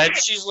 Yeah, and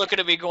she's looking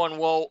at me going,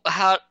 well,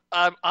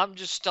 I'm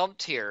just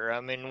stumped here. I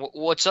mean,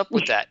 what's up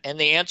with that? And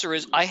the answer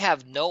is, I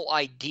have no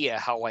idea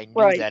how I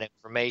knew that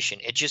information.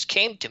 It just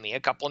came to me a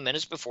couple of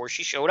minutes before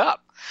she showed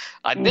up.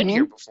 I've been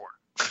here before.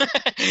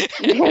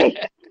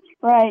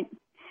 Right.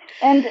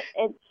 And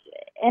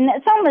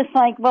it's almost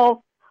like,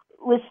 well,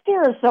 with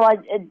spirits, though,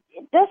 it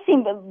does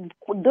seem a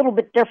little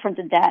bit different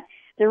than that.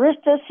 There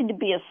does seem to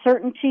be a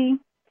certainty.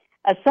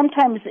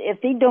 Sometimes if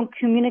they don't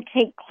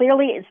communicate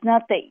clearly, it's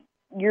not that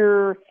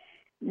you're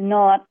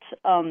not,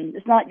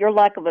 it's not your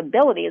lack of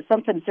ability. It's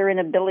sometimes their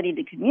inability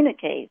to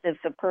communicate. If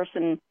the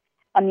person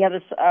on the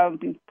other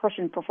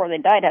person before they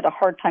died had a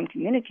hard time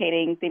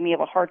communicating, they may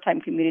have a hard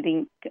time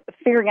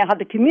figuring out how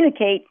to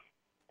communicate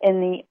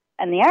in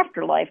the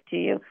afterlife to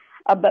you.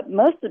 But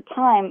most of the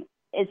time,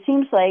 it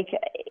seems like,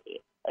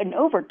 and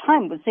over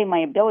time, I would say my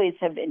abilities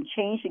have been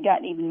changed and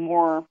gotten even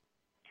more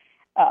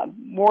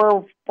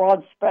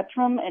broad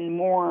spectrum and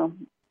more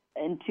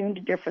in tune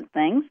to different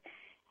things.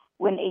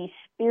 When a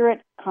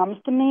spirit comes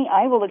to me,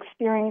 I will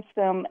experience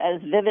them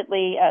as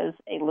vividly as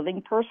a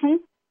living person.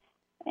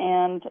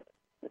 And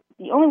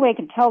the only way I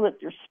can tell that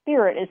they're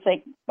spirit is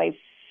like my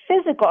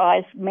physical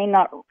eyes may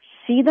not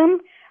see them,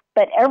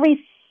 but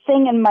everything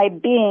in my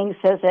being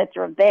says that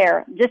they're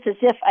there, just as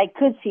if I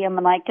could see them,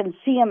 and I can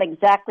see them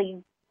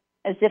exactly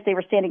as if they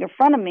were standing in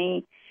front of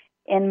me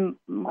in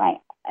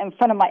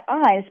front of my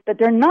eyes, but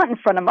they're not in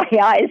front of my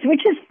eyes,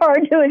 which is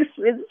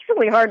it's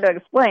really hard to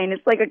explain.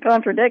 It's like a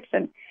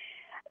contradiction.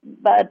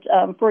 But,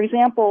 for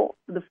example,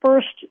 the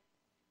first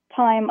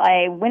time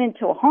I went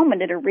into a home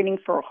and did a reading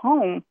for a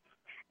home,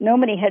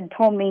 nobody had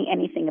told me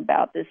anything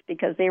about this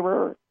because they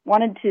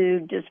wanted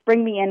to just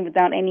bring me in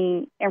without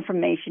any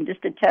information,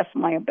 just to test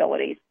my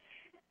abilities.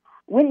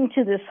 Went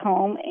into this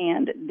home,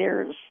 and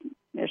there's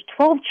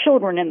 12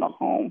 children in the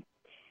home.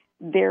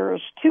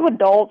 There's 2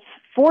 adults,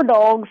 4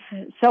 dogs,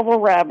 several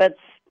rabbits,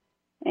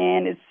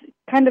 and it's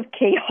kind of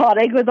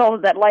chaotic with all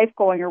of that life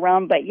going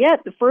around. But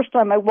yet, the first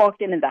time I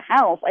walked into the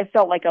house, I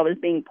felt like I was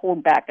being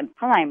pulled back in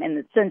time, and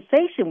the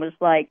sensation was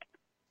like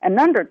an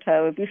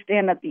undertow. If you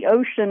stand at the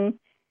ocean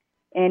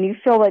and you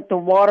feel like the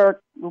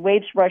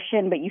waves rush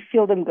in, but you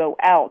feel them go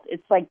out,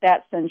 it's like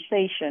that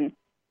sensation.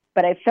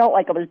 But I felt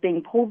like I was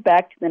being pulled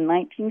back to the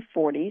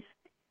 1940s,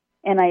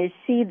 and I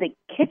see the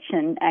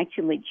kitchen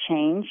actually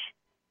change,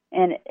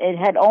 and it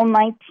had all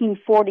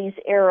 1940s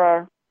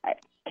era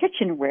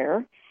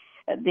kitchenware,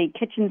 the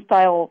kitchen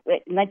style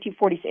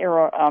 1940s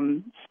era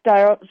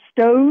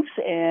stoves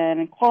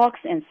and clocks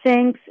and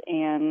sinks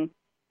and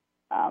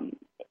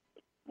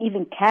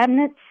even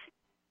cabinets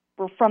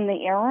were from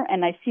the era.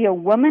 And I see a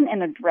woman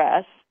in a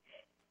dress,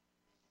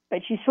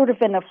 but she's sort of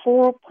in a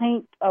floral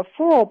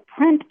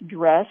print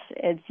dress.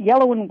 It's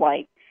yellow and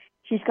white.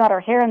 She's got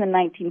her hair in the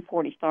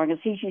 1940s style. I can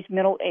see she's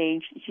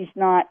middle-aged. She's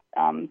not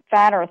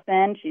fat or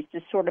thin. She's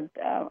just sort of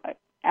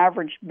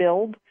average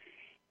build,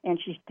 and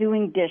she's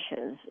doing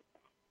dishes.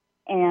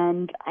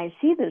 And I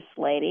see this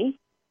lady,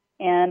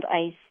 and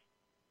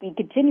we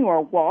continue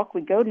our walk.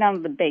 We go down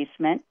to the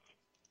basement,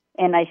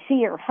 and I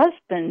see her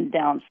husband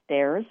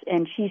downstairs,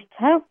 and she's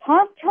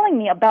telling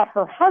me about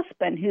her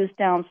husband who's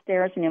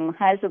downstairs and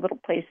has a little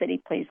place that he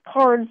plays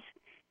cards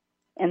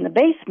in the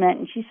basement.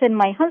 And she said,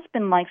 my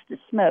husband likes to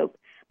smoke,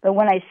 but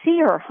when I see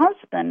her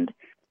husband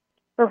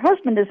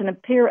doesn't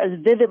appear as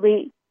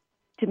vividly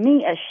to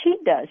me as she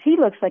does. He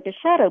looks like a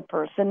shadow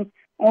person,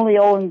 only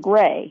all in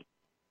gray.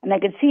 And I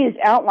could see his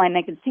outline,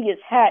 I could see his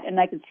hat, and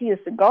I could see a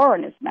cigar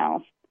in his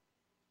mouth.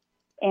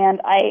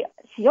 And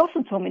she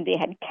also told me they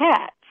had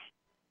cats.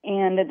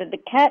 And the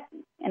cat,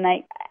 and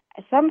I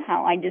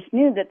just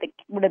knew that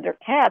one of their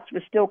cats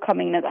was still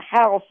coming into the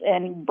house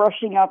and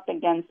brushing up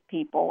against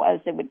people as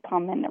they would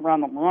come in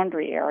around the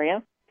laundry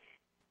area.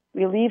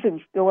 We leave and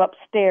go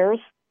upstairs,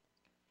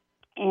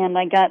 and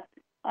I got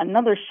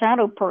another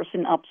shadow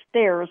person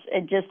upstairs.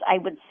 I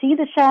would see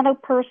the shadow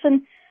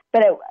person,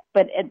 but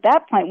at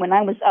that point when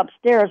I was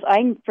upstairs,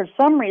 for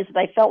some reason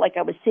I felt like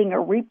I was seeing a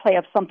replay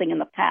of something in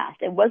the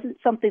past. It wasn't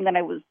something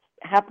that was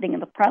happening in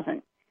the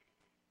present,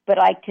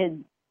 but I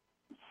could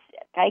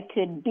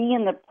be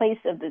in the place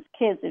of these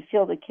kids and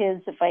feel the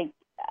kids. If I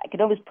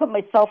could always put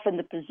myself in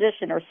the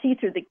position or see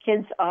through the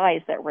kids'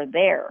 eyes that were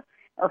there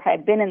or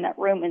had been in that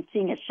room and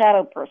seeing a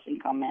shadow person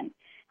come in.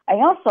 I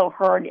also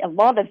heard a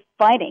lot of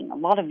fighting, a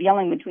lot of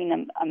yelling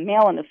between a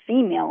male and a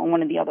female in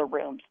one of the other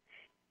rooms.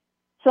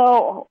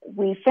 So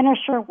we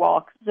finished our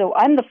walk. So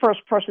I'm the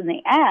first person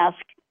they ask,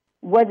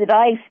 what did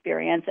I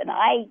experience? And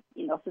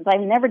since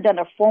I've never done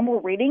a formal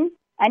reading,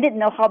 I didn't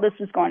know how this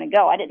was going to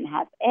go. I didn't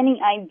have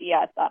any idea.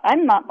 I thought,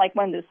 I'm not like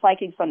one of those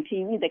psychics on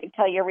TV that can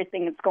tell you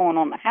everything that's going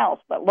on in the house.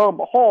 But lo and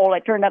behold, I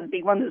turned out to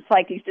be one of those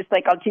psychics just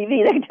like on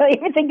TV that can tell you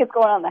everything that's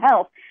going on in the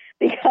house.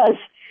 Because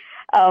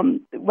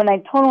when I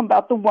told them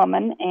about the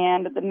woman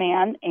and the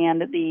man,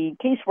 and the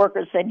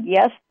caseworker said,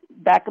 yes,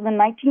 back in the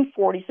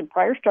 1940s, the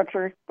prior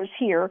structure was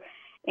here,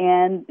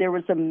 and there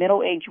was a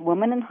middle-aged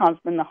woman and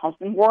husband. The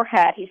husband wore a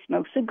hat. He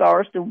smoked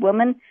cigars. The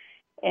woman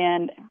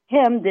and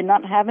him did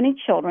not have any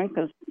children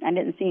because I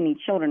didn't see any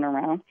children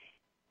around.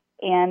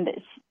 And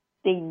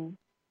they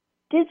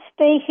did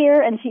stay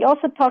here, and she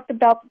also talked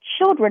about the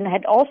children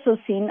had also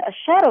seen a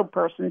shadow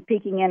person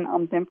peeking in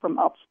on them from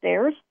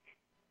upstairs,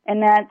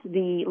 and that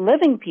the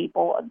living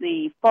people,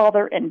 the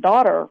father and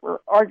daughter, were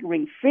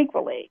arguing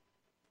frequently.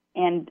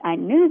 And I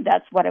knew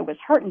that's what I was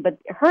hearing,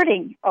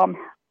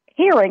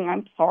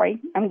 I'm sorry,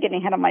 I'm getting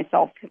ahead of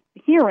myself,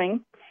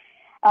 hearing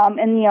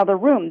in the other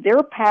room,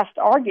 their past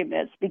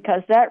arguments,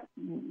 because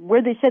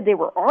where they said they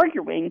were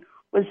arguing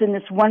was in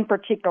this one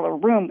particular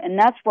room, and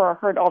that's where I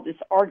heard all this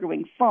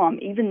arguing from.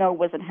 Even though it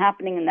wasn't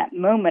happening in that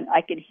moment,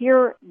 I could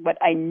hear what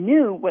I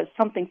knew was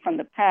something from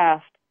the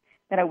past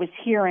that I was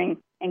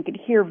hearing, and could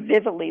hear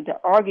vividly the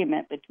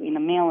argument between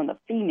a male and a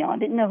female. I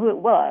didn't know who it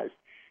was,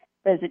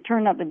 but as it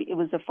turned out to be, it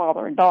was a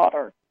father and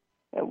daughter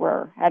that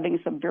were having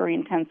some very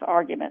intense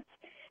arguments.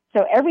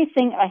 So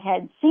everything I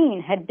had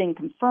seen had been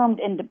confirmed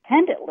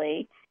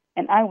independently,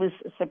 and I was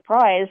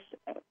surprised,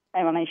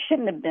 and I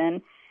shouldn't have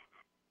been,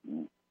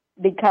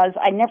 because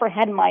I never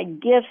had my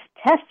gifts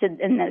tested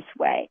in this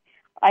way.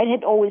 I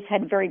had always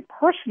had very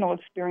personal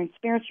experience.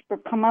 Spirits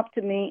would come up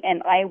to me,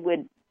 and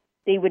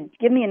they would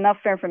give me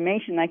enough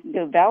information I could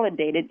go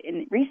validate it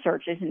in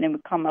researches, and it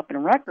would come up in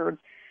records,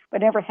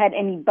 but never had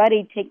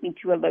anybody take me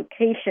to a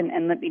location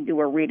and let me do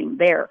a reading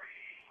there.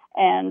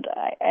 And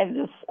I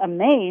was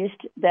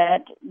amazed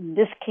that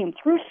this came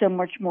through so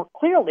much more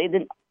clearly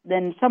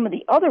than some of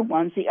the other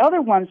ones. The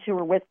other ones who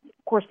were with,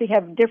 of course, seems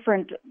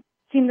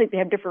like they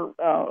have different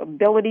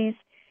abilities,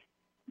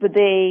 but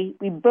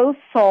we both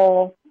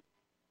saw,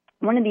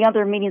 one of the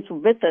other mediums were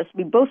with us,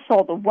 we both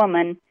saw the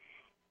woman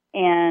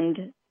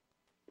and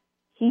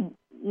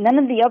none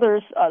of the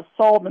others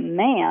saw the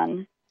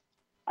man,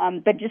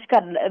 but just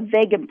got a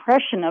vague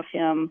impression of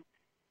him.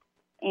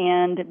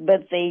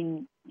 But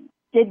they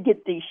did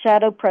get the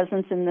shadow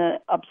presence in the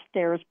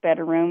upstairs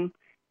bedroom,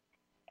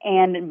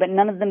 but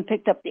none of them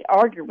picked up the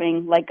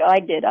arguing like I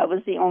did. I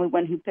was the only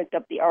one who picked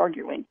up the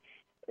arguing.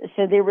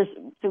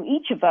 So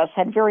each of us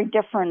had very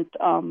different,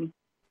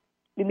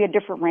 maybe a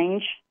different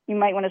range, you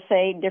might want to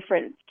say,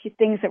 different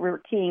things that we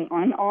were keying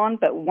on,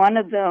 but one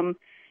of them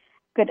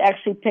could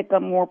actually pick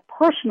up more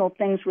personal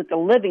things with the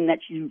living, that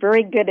she's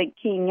very good at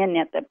keying in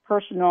at the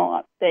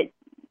personal that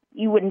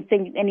you wouldn't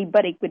think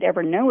anybody could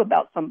ever know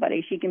about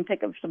somebody. She can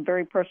pick up some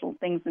very personal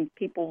things in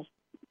people's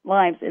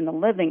lives in the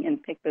living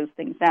and pick those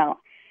things out.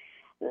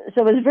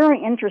 So it was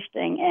very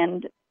interesting,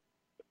 and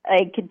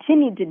I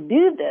continued to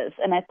do this,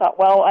 and I thought,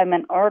 well, I'm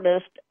an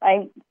artist.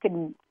 And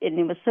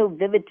it was so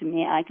vivid to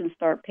me, I can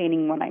start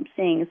painting what I'm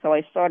seeing. So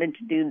I started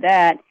to do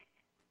that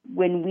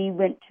when we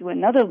went to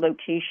another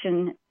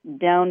location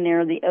down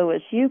near the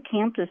OSU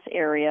campus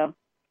area.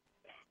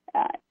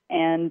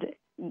 And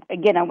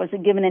again, I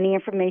wasn't given any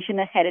information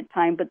ahead of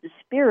time, but the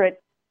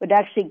spirit would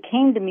actually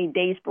came to me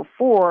days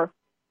before,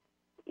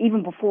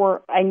 even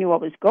before I knew I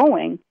was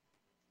going,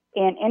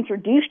 and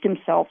introduced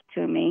himself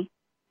to me.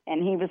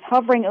 And he was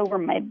hovering over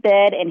my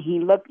bed, and he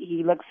looked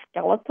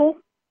skeletal.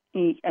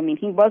 He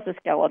was a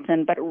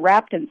skeleton, but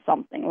wrapped in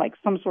something, like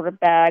some sort of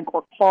bag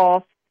or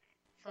cloth.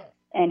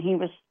 And he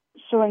was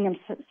showing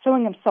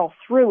himself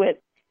through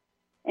it.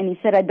 And he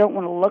said, "I don't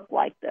want to look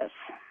like this.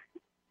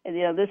 And,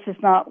 this is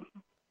not.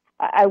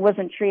 I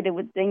wasn't treated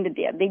with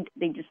dignity.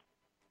 They just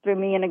threw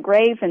me in a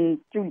grave and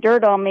threw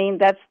dirt on me.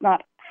 That's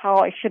not how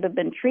I should have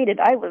been treated.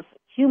 I was a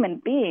human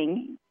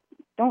being.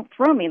 Don't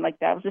throw me like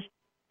that. Just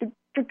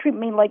treat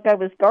me like I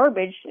was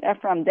garbage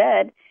after I'm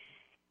dead."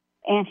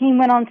 And he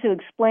went on to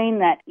explain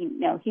that he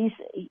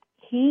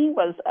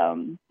was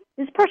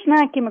this person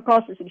I came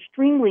across is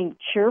extremely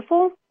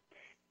cheerful,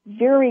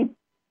 very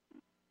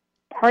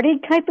party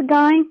type of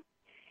guy,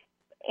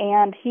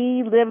 and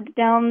he lived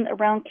down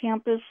around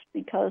campus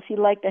because he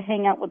liked to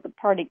hang out with the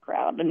party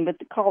crowd and with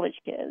the college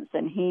kids.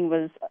 And he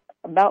was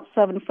about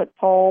 7 foot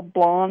tall,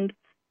 blonde,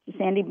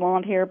 sandy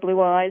blonde hair,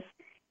 blue eyes.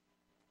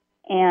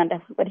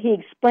 And what he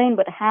explained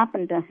what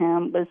happened to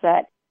him was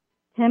that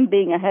him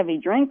being a heavy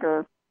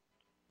drinker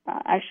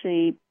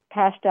actually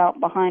passed out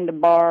behind a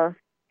bar,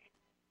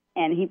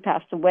 and he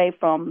passed away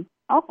from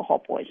alcohol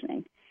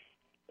poisoning.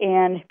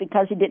 And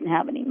because he didn't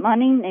have any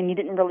money and he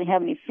didn't really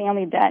have any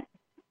family that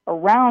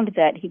around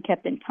that he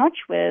kept in touch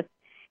with,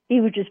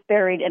 he was just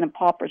buried in a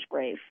pauper's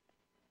grave,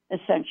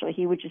 essentially.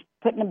 He was just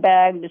put in a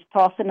bag, just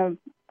tossed in a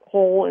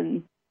hole,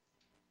 and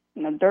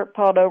dirt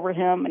piled over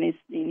him, and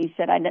he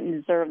said, "I didn't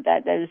deserve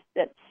that.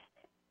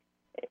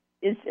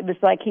 It was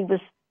like he was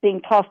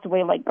being tossed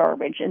away like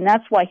garbage." And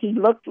that's why he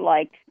looked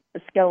like a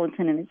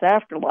skeleton in his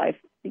afterlife,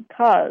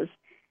 because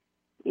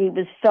he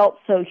was felt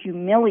so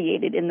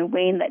humiliated in the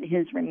way that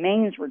his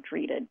remains were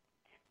treated.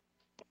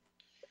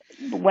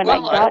 When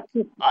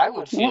I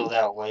would feel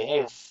that way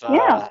if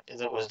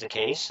that was the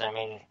case. I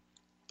mean,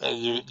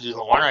 you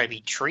want to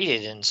be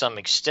treated in some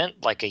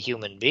extent like a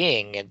human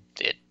being, and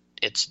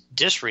it's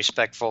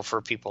disrespectful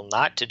for people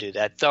not to do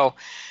that. Though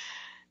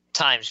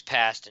times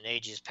past and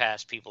ages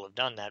past, people have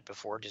done that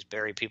before, just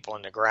bury people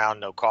in the ground,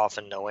 no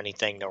coffin, no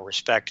anything, no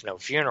respect, no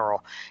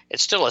funeral.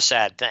 It's still a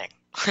sad thing.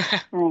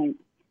 Right.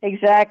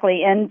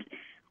 Exactly. And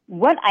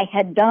what I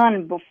had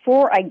done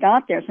before I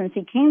got there, since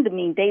he came to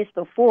me days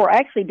before, I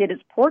actually did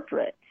his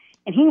portrait.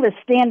 And he was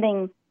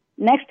standing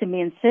next to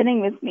me and sitting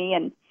with me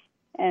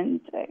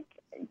and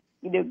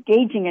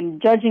gauging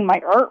and judging my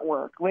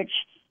artwork, which,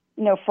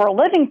 for a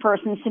living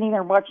person sitting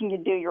there watching you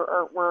do your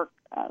artwork,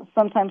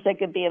 sometimes that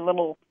could be a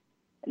little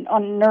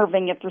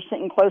unnerving if they're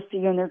sitting close to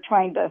you and they're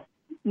trying to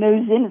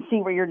nose in and see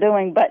what you're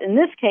doing. But in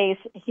this case,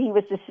 he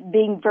was just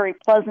being very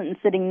pleasant and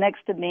sitting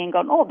next to me and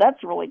going, "Oh,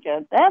 that's really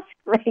good. That's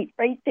great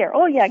right there.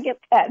 Oh, yeah, I get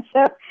that."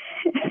 So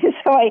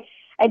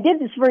I did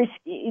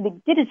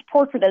did his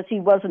portrait as he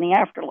was in the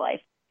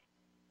afterlife.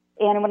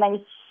 And when I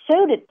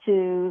showed it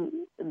to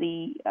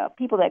the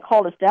people that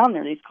called us down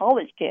there, these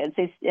college kids,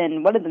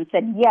 and one of them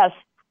said, "Yes,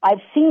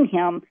 I've seen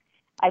him.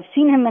 I've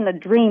seen him in a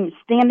dream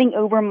standing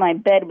over my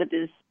bed with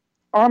his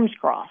arms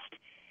crossed."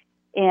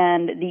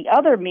 And the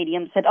other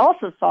mediums had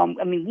also saw him.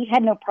 I mean, we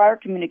had no prior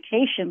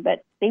communication,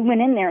 but they went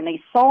in there and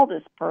they saw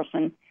this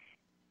person.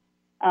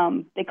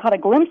 They caught a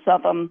glimpse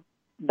of him,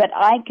 but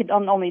I could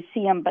not only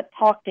see him, but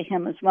talk to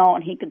him as well,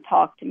 and he could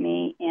talk to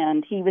me.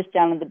 And he was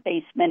down in the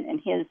basement, and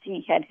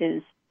he had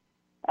his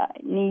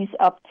knees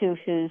up to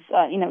his,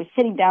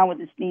 sitting down with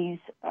his knees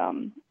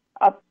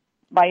up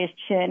by his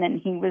chin, and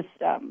he was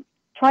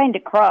trying to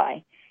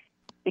cry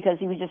because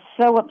he was just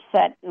so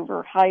upset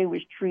over how he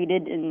was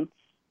treated. And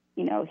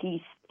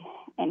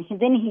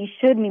then he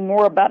showed me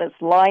more about his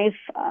life,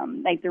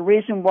 like the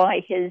reason why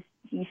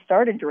he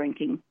started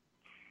drinking.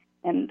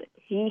 And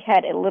he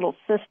had a little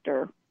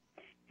sister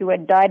who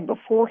had died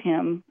before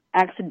him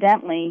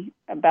accidentally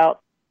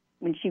about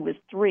when she was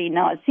 3.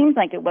 Now, it seems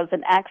like it was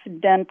an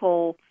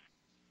accidental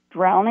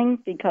drowning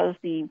because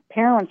the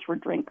parents were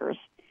drinkers.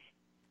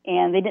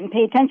 And they didn't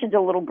pay attention to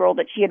the little girl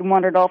that she had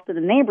wandered off to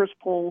the neighbor's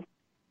pool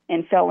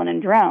and fell in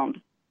and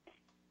drowned.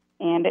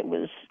 And it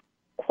was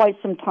quite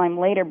some time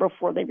later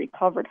before they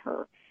recovered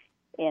her.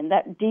 And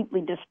that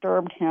deeply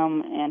disturbed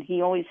him, and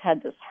he always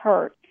had this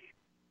hurt.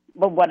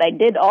 But what I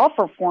did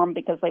offer for him,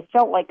 because I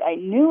felt like I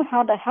knew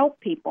how to help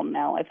people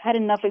now. I've had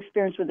enough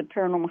experience with the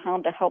paranormal, how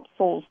to help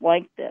souls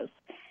like this.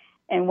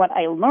 And what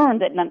I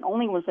learned, that not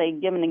only was I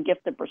given a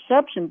gift of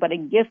perception, but a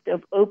gift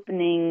of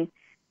opening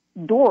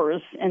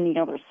doors in the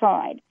other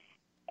side,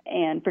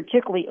 and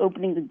particularly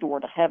opening the door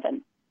to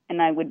heaven.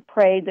 And I would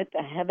pray that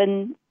the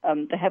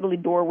heavenly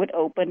door would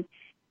open,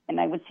 and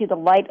I would see the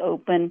light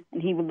open,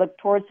 and he would look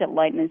towards that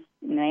light, and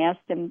I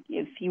asked him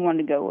if he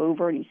wanted to go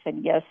over, and he said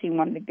yes, he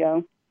wanted to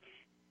go.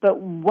 But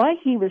what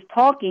he was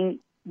talking,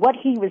 what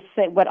he was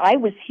saying, what I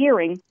was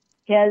hearing,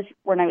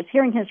 when I was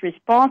hearing his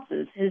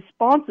responses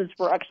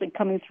were actually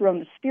coming through on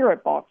the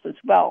spirit box as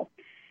well.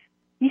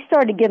 He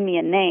started to give me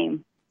a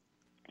name.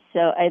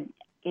 So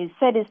he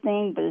said his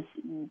name was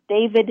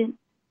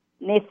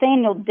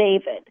Nathaniel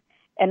David.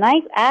 And I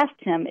asked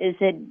him, is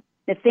it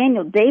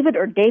Nathaniel David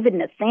or David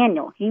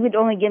Nathaniel? He would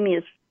only give me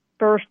his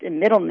first and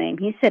middle name.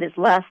 He said his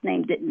last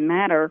name didn't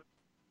matter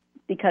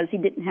because he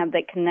didn't have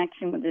that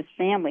connection with his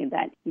family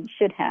that he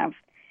should have.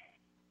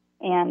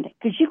 And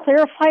could you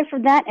clarify for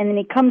that? And then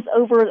he comes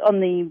over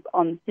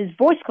his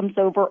voice comes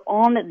over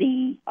on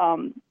the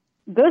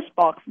ghost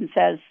box and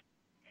says,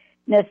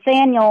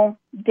 Nathaniel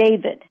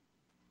David,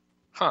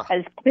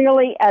 as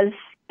clearly as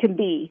can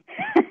be.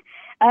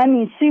 I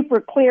mean,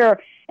 super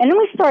clear. And then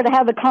we started to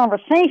have a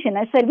conversation.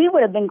 I said, we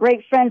would have been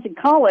great friends in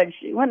college,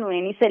 wouldn't we?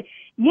 And he said,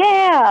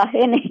 yeah.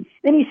 And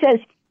then he says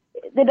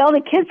that all the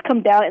kids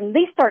come down and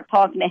they start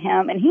talking to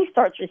him, and he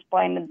starts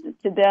responding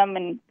to them,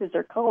 and because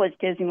they're college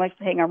kids, he likes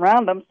to hang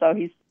around them. So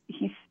I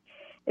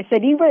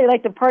said, he really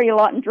liked to party a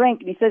lot and drink.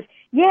 And he says,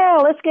 yeah,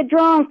 let's get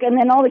drunk. And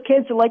then all the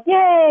kids are like,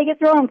 yay, get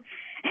drunk.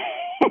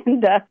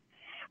 And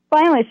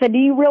finally I said, do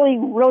you really,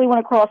 really want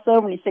to cross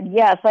over? And he said,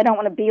 yes, I don't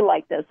want to be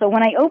like this. So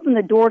when I opened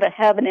the door to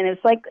heaven, and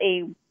it's like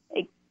a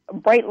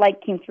bright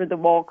light came through the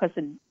wall, because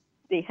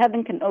the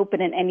heaven can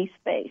open in any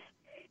space.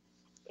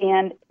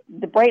 And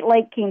the bright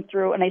light came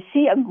through, and I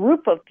see a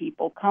group of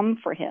people come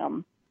for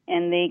him,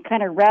 and they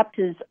kind of wrapped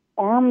their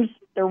arms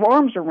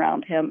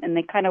around him, and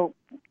they kind of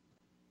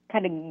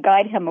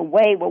guide him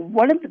away. Well,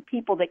 one of the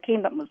people that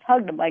came up and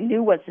hugged him, I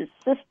knew was his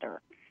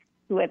sister,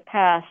 who had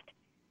passed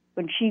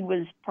when she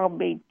was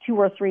probably 2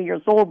 or 3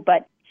 years old,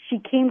 but she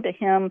came to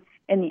him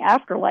in the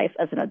afterlife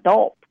as an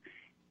adult.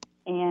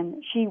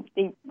 And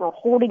they were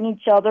holding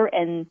each other,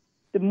 and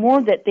the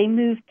more that they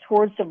moved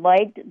towards the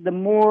light, the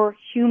more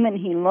human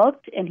he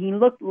looked, and he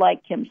looked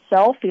like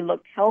himself. He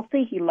looked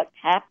healthy. He looked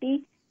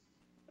happy.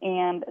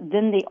 And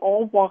then they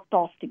all walked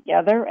off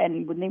together,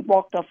 and when they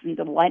walked off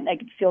into the light, I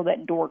could feel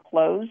that door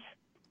close.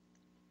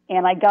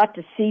 And I got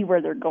to see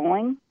where they're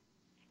going.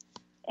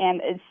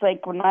 And it's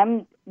like when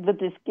I'm with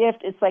this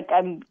gift, it's like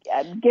I'm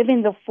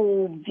giving the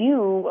full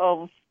view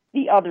of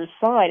the other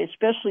side,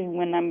 especially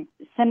when I'm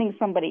sending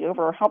somebody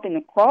over or helping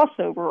the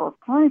crossover or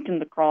currenting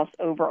the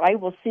crossover. I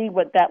will see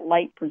what that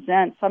light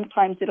presents.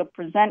 Sometimes it will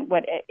present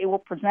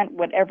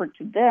whatever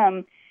to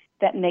them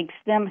that makes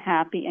them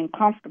happy and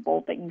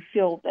comfortable,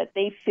 that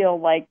they feel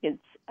like it's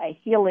a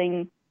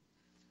healing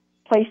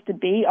place to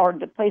be, or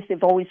the place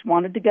they've always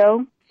wanted to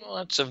go. Well,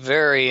 that's a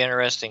very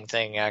interesting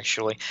thing,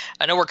 actually.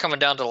 I know we're coming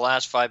down to the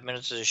last 5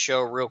 minutes of the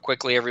show. Real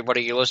quickly,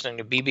 everybody, you're listening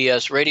to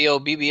BBS Radio.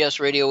 BBS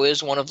Radio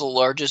is one of the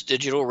largest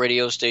digital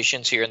radio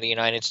stations here in the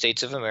United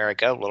States of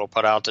America. A little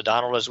put out to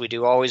Donald, as we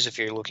do always. If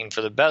you're looking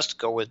for the best,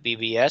 go with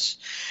BBS.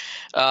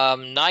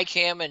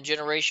 NICAM and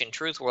Generation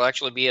Truth will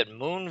actually be at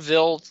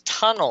Moonville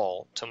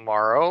Tunnel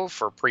tomorrow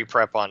for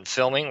pre-prep on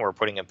filming. We're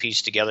putting a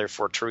piece together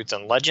for Truth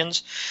and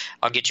Legends.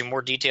 I'll get you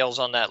more details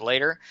on that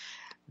later.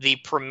 The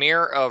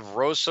premiere of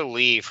Rosa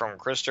Lee from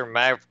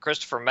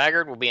Christopher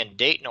Maggard will be in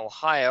Dayton,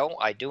 Ohio.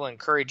 I do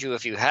encourage you,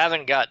 if you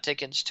haven't got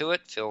tickets to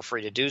it, feel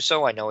free to do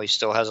so. I know he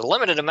still has a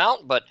limited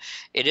amount, but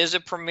it is a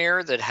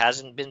premiere that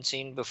hasn't been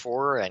seen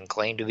before and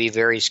claimed to be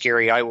very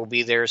scary. I will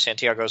be there.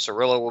 Santiago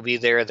Cirillo will be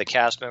there. The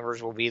cast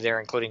members will be there,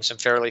 including some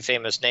fairly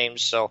famous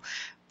names. So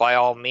by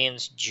all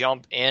means,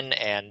 jump in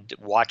and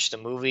watch the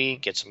movie,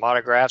 get some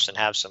autographs, and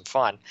have some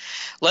fun.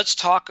 Let's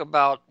talk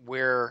about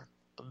where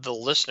the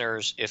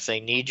listeners, if they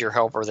need your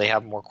help or they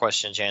have more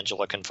questions,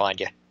 Angela, can find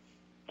you.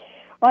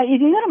 Well, you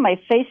can go to my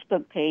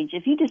Facebook page.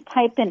 If you just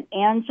type in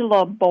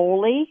Angela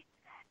Boley,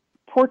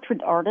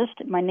 portrait artist,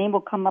 my name will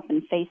come up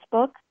in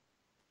Facebook.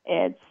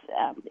 It's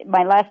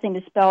my last name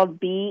is spelled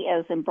B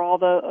as in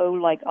Bravo, O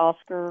like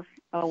Oscar,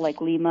 O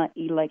like Lima,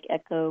 E like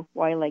Echo,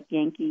 Y like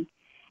Yankee.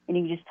 And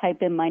you can just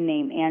type in my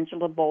name,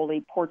 Angela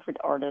Boley, portrait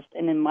artist,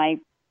 and then my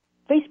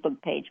Facebook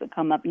page will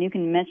come up. And you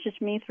can message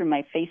me through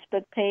my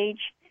Facebook page.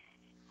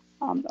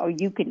 Or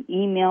you can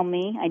email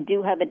me. I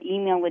do have an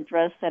email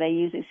address that I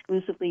use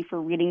exclusively for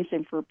readings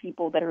and for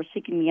people that are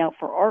seeking me out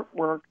for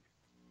artwork.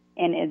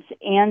 And it's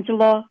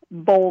Angela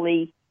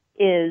Boley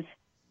is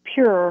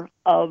pure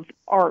of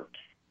art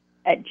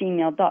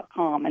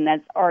art@gmail.com, and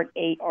that's art,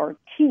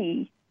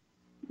 A-R-T.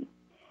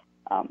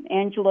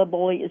 Angela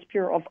Boley is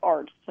pure of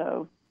art,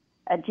 so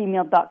at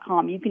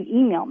gmail.com. You can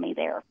email me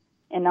there,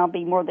 and I'll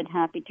be more than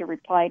happy to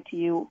reply to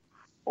you.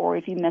 Or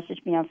if you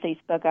message me on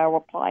Facebook, I'll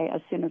reply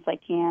as soon as I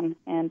can,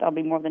 and I'll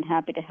be more than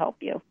happy to help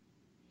you.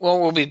 Well,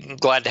 we'll be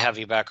glad to have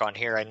you back on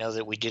here. I know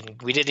that we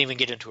didn't even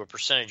get into a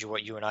percentage of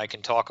what you and I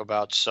can talk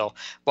about. So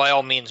by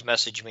all means,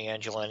 message me,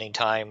 Angela,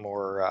 anytime.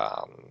 Or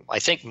I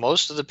think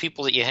most of the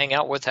people that you hang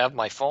out with have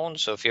my phone.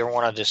 So if you ever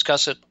want to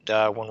discuss it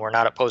when we're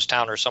not at Post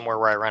Town or somewhere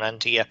where I run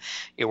into you,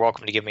 you're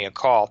welcome to give me a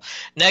call.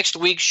 Next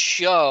week's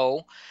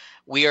show,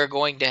 we are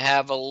going to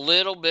have a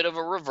little bit of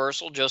a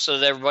reversal, just so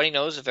that everybody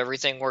knows if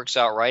everything works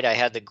out right. I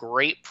had the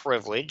great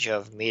privilege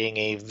of meeting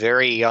a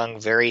very young,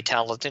 very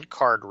talented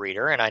card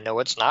reader, and I know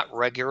it's not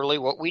regularly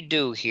what we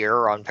do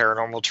here on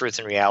Paranormal Truth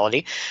and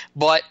Reality,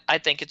 but I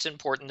think it's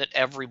important that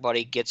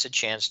everybody gets a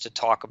chance to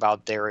talk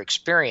about their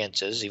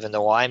experiences. Even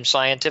though I'm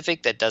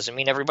scientific, that doesn't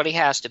mean everybody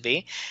has to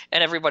be,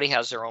 and everybody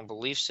has their own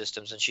belief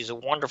systems, and she's a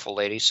wonderful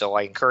lady, so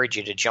I encourage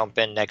you to jump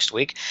in next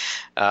week.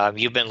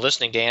 You've been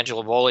listening to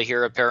Angela Boley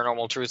here at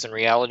Paranormal Truth and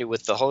Reality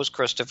with the host,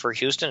 Christopher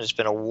Houston. It's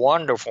been a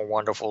wonderful,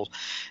 wonderful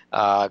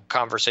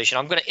conversation.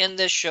 I'm going to end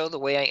this show the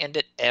way I end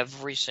it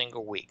every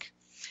single week,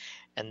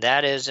 and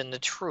that is in the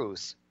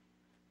truth,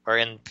 or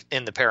in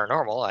the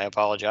paranormal, I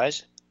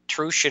apologize.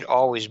 Truth should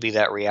always be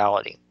that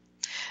reality.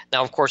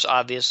 Now, of course,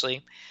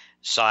 obviously,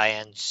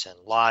 science and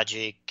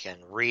logic and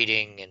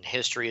reading and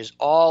history is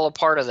all a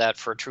part of that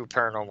for a true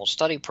paranormal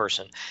study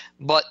person,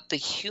 but the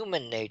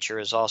human nature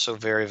is also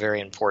very, very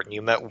important.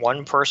 You met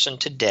one person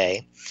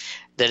today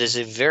that is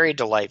a very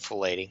delightful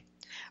lady,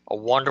 a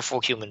wonderful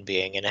human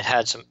being, and it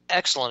had some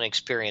excellent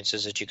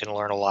experiences that you can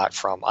learn a lot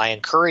from. I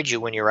encourage you,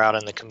 when you're out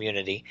in the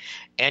community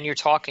and you're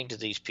talking to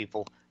these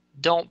people,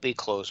 don't be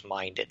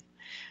closed-minded.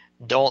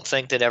 Don't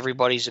think that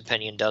everybody's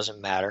opinion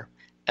doesn't matter,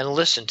 and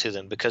listen to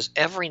them, because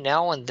every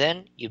now and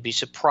then you'd be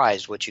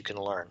surprised what you can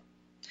learn.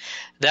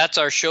 That's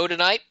our show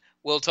tonight.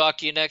 We'll talk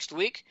to you next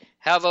week.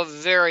 Have a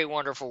very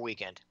wonderful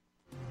weekend.